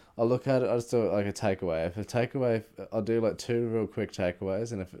 I'll look at it, I'll just do it like a takeaway. I'll do like 2 real quick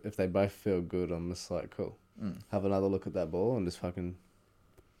takeaways, and if they both feel good, I'm just like, cool. Have another look at that ball and just fucking.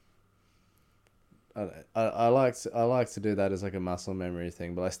 I like to do that as like a muscle memory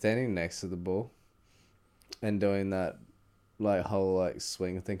thing, but like standing next to the ball and doing that like whole like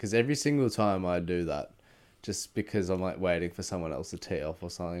swing thing, because every single time I do that, just because I'm like waiting for someone else to tee off or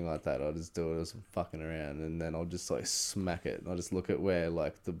something like that, I'll just do it as I'm fucking around, and then I'll just like smack it. I'll just look at where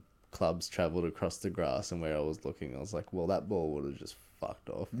like the clubs travelled across the grass and where I was looking. I was like, well, that ball would have just fucked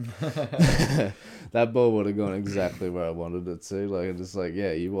off. That ball would have gone exactly where I wanted it to. Like, I'm just like,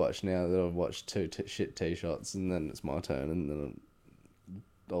 yeah, you watch now that I've watched 2 shit tee shots, and then it's my turn, and then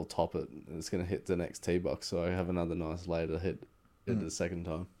I'll top it, and it's gonna hit the next tee box, so I have another nice lay to hit it the second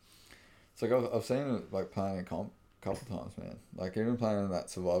time. It's like I've seen it like playing a comp a couple times, man. Like, even playing in that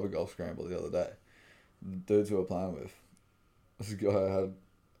Survivor Golf Scramble the other day, the dudes who were playing with, this guy had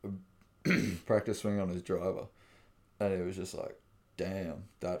a practice swing on his driver, and it was just like, damn,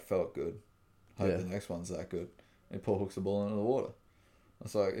 that felt good. Hope the next one's that good. And he pull hooks the ball into the water.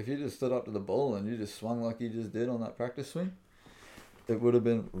 It's like, if you just stood up to the ball and you just swung like you just did on that practice swing, it would have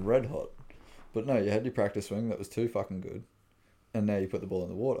been red hot. But no, you had your practice swing that was too fucking good, and now you put the ball in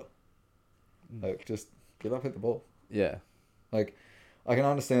the water. Like, just get up, hit the ball. Yeah. Like, I can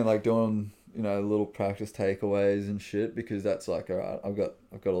understand like doing, you know, little practice takeaways and shit, because that's like, all right, I've got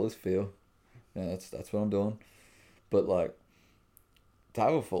all this feel. Yeah, that's what I'm doing. But like, to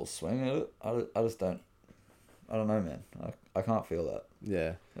have a full swing at it, I just don't. I don't know, man. I can't feel that.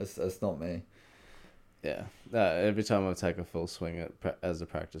 Yeah. That's not me. Yeah. Every time I take a full swing as a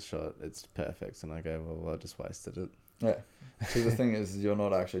practice shot, it's perfect, and I go, well, I just wasted it. Yeah. So the thing is, you're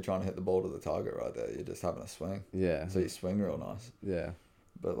not actually trying to hit the ball to the target right there. You're just having a swing. Yeah. So you swing real nice. Yeah.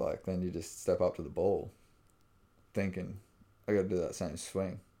 But like, then you just step up to the ball, thinking, I got to do that same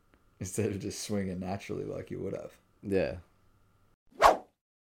swing, instead of just swinging naturally like you would have. Yeah.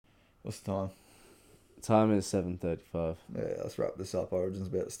 What's the time? Time is 7:35. Yeah, let's wrap this up. Origin's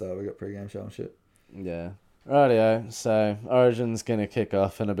about to start. We got pre-game show and shit. Yeah. Rightio. So Origin's gonna kick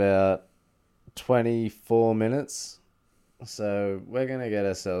off in about 24 minutes. So we're gonna get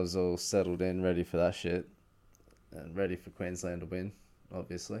ourselves all settled in, ready for that shit, and ready for Queensland to win,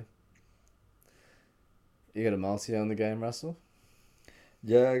 obviously. You got a multi on the game, Russell?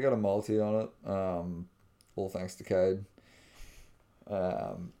 Yeah, I got a multi on it. All thanks to Cade.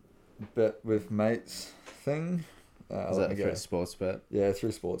 Bet with mates thing. Is that through Sportsbet? Yeah,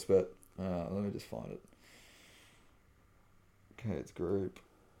 through Sportsbet. Let me just find it. Cade's group.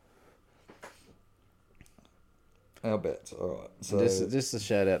 Our bets, alright. So just a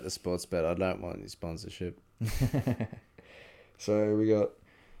shout out to Sportsbet. I don't want any sponsorship. So we got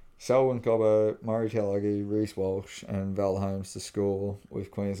Selwyn Cobbo, Murray Talagi, Reece Walsh, and Val Holmes to score,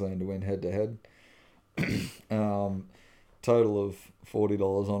 with Queensland to win head to head. Total of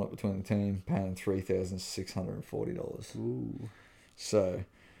 $40 on it between the team, paying $3,640. Ooh. So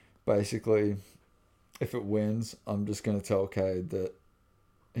basically, if it wins, I'm just going to tell Cade that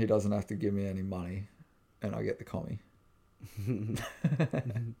he doesn't have to give me any money, and I get the commie. I'm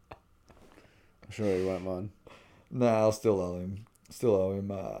sure he won't mind. No, I'll still owe him. What's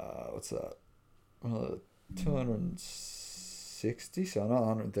that? 260, so not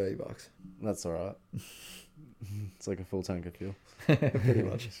 $130. That's all right. It's like a full tank of fuel. Pretty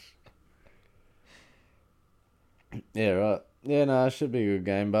much. Yeah, right. Yeah, no, it should be a good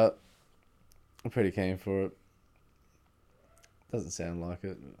game, but I'm pretty keen for it. Doesn't sound like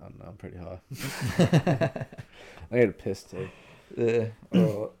it. I don't know, I'm pretty high. I need a piss too. Yeah,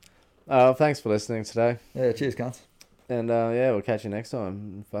 alright. Thanks for listening today. Yeah, cheers, cunts. And yeah, we'll catch you next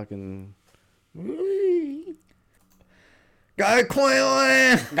time. Fucking... Go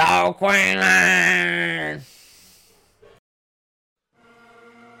Queensland! Go Queensland!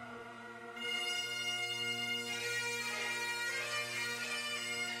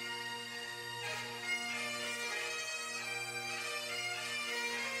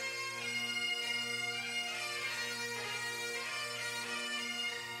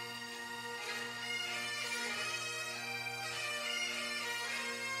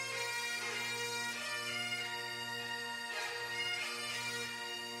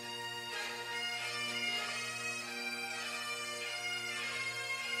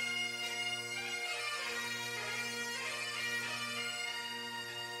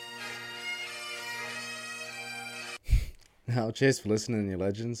 Oh, cheers for listening, you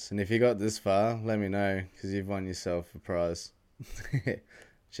legends. And if you got this far, let me know because you've won yourself a prize.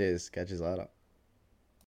 Cheers. Catch you later.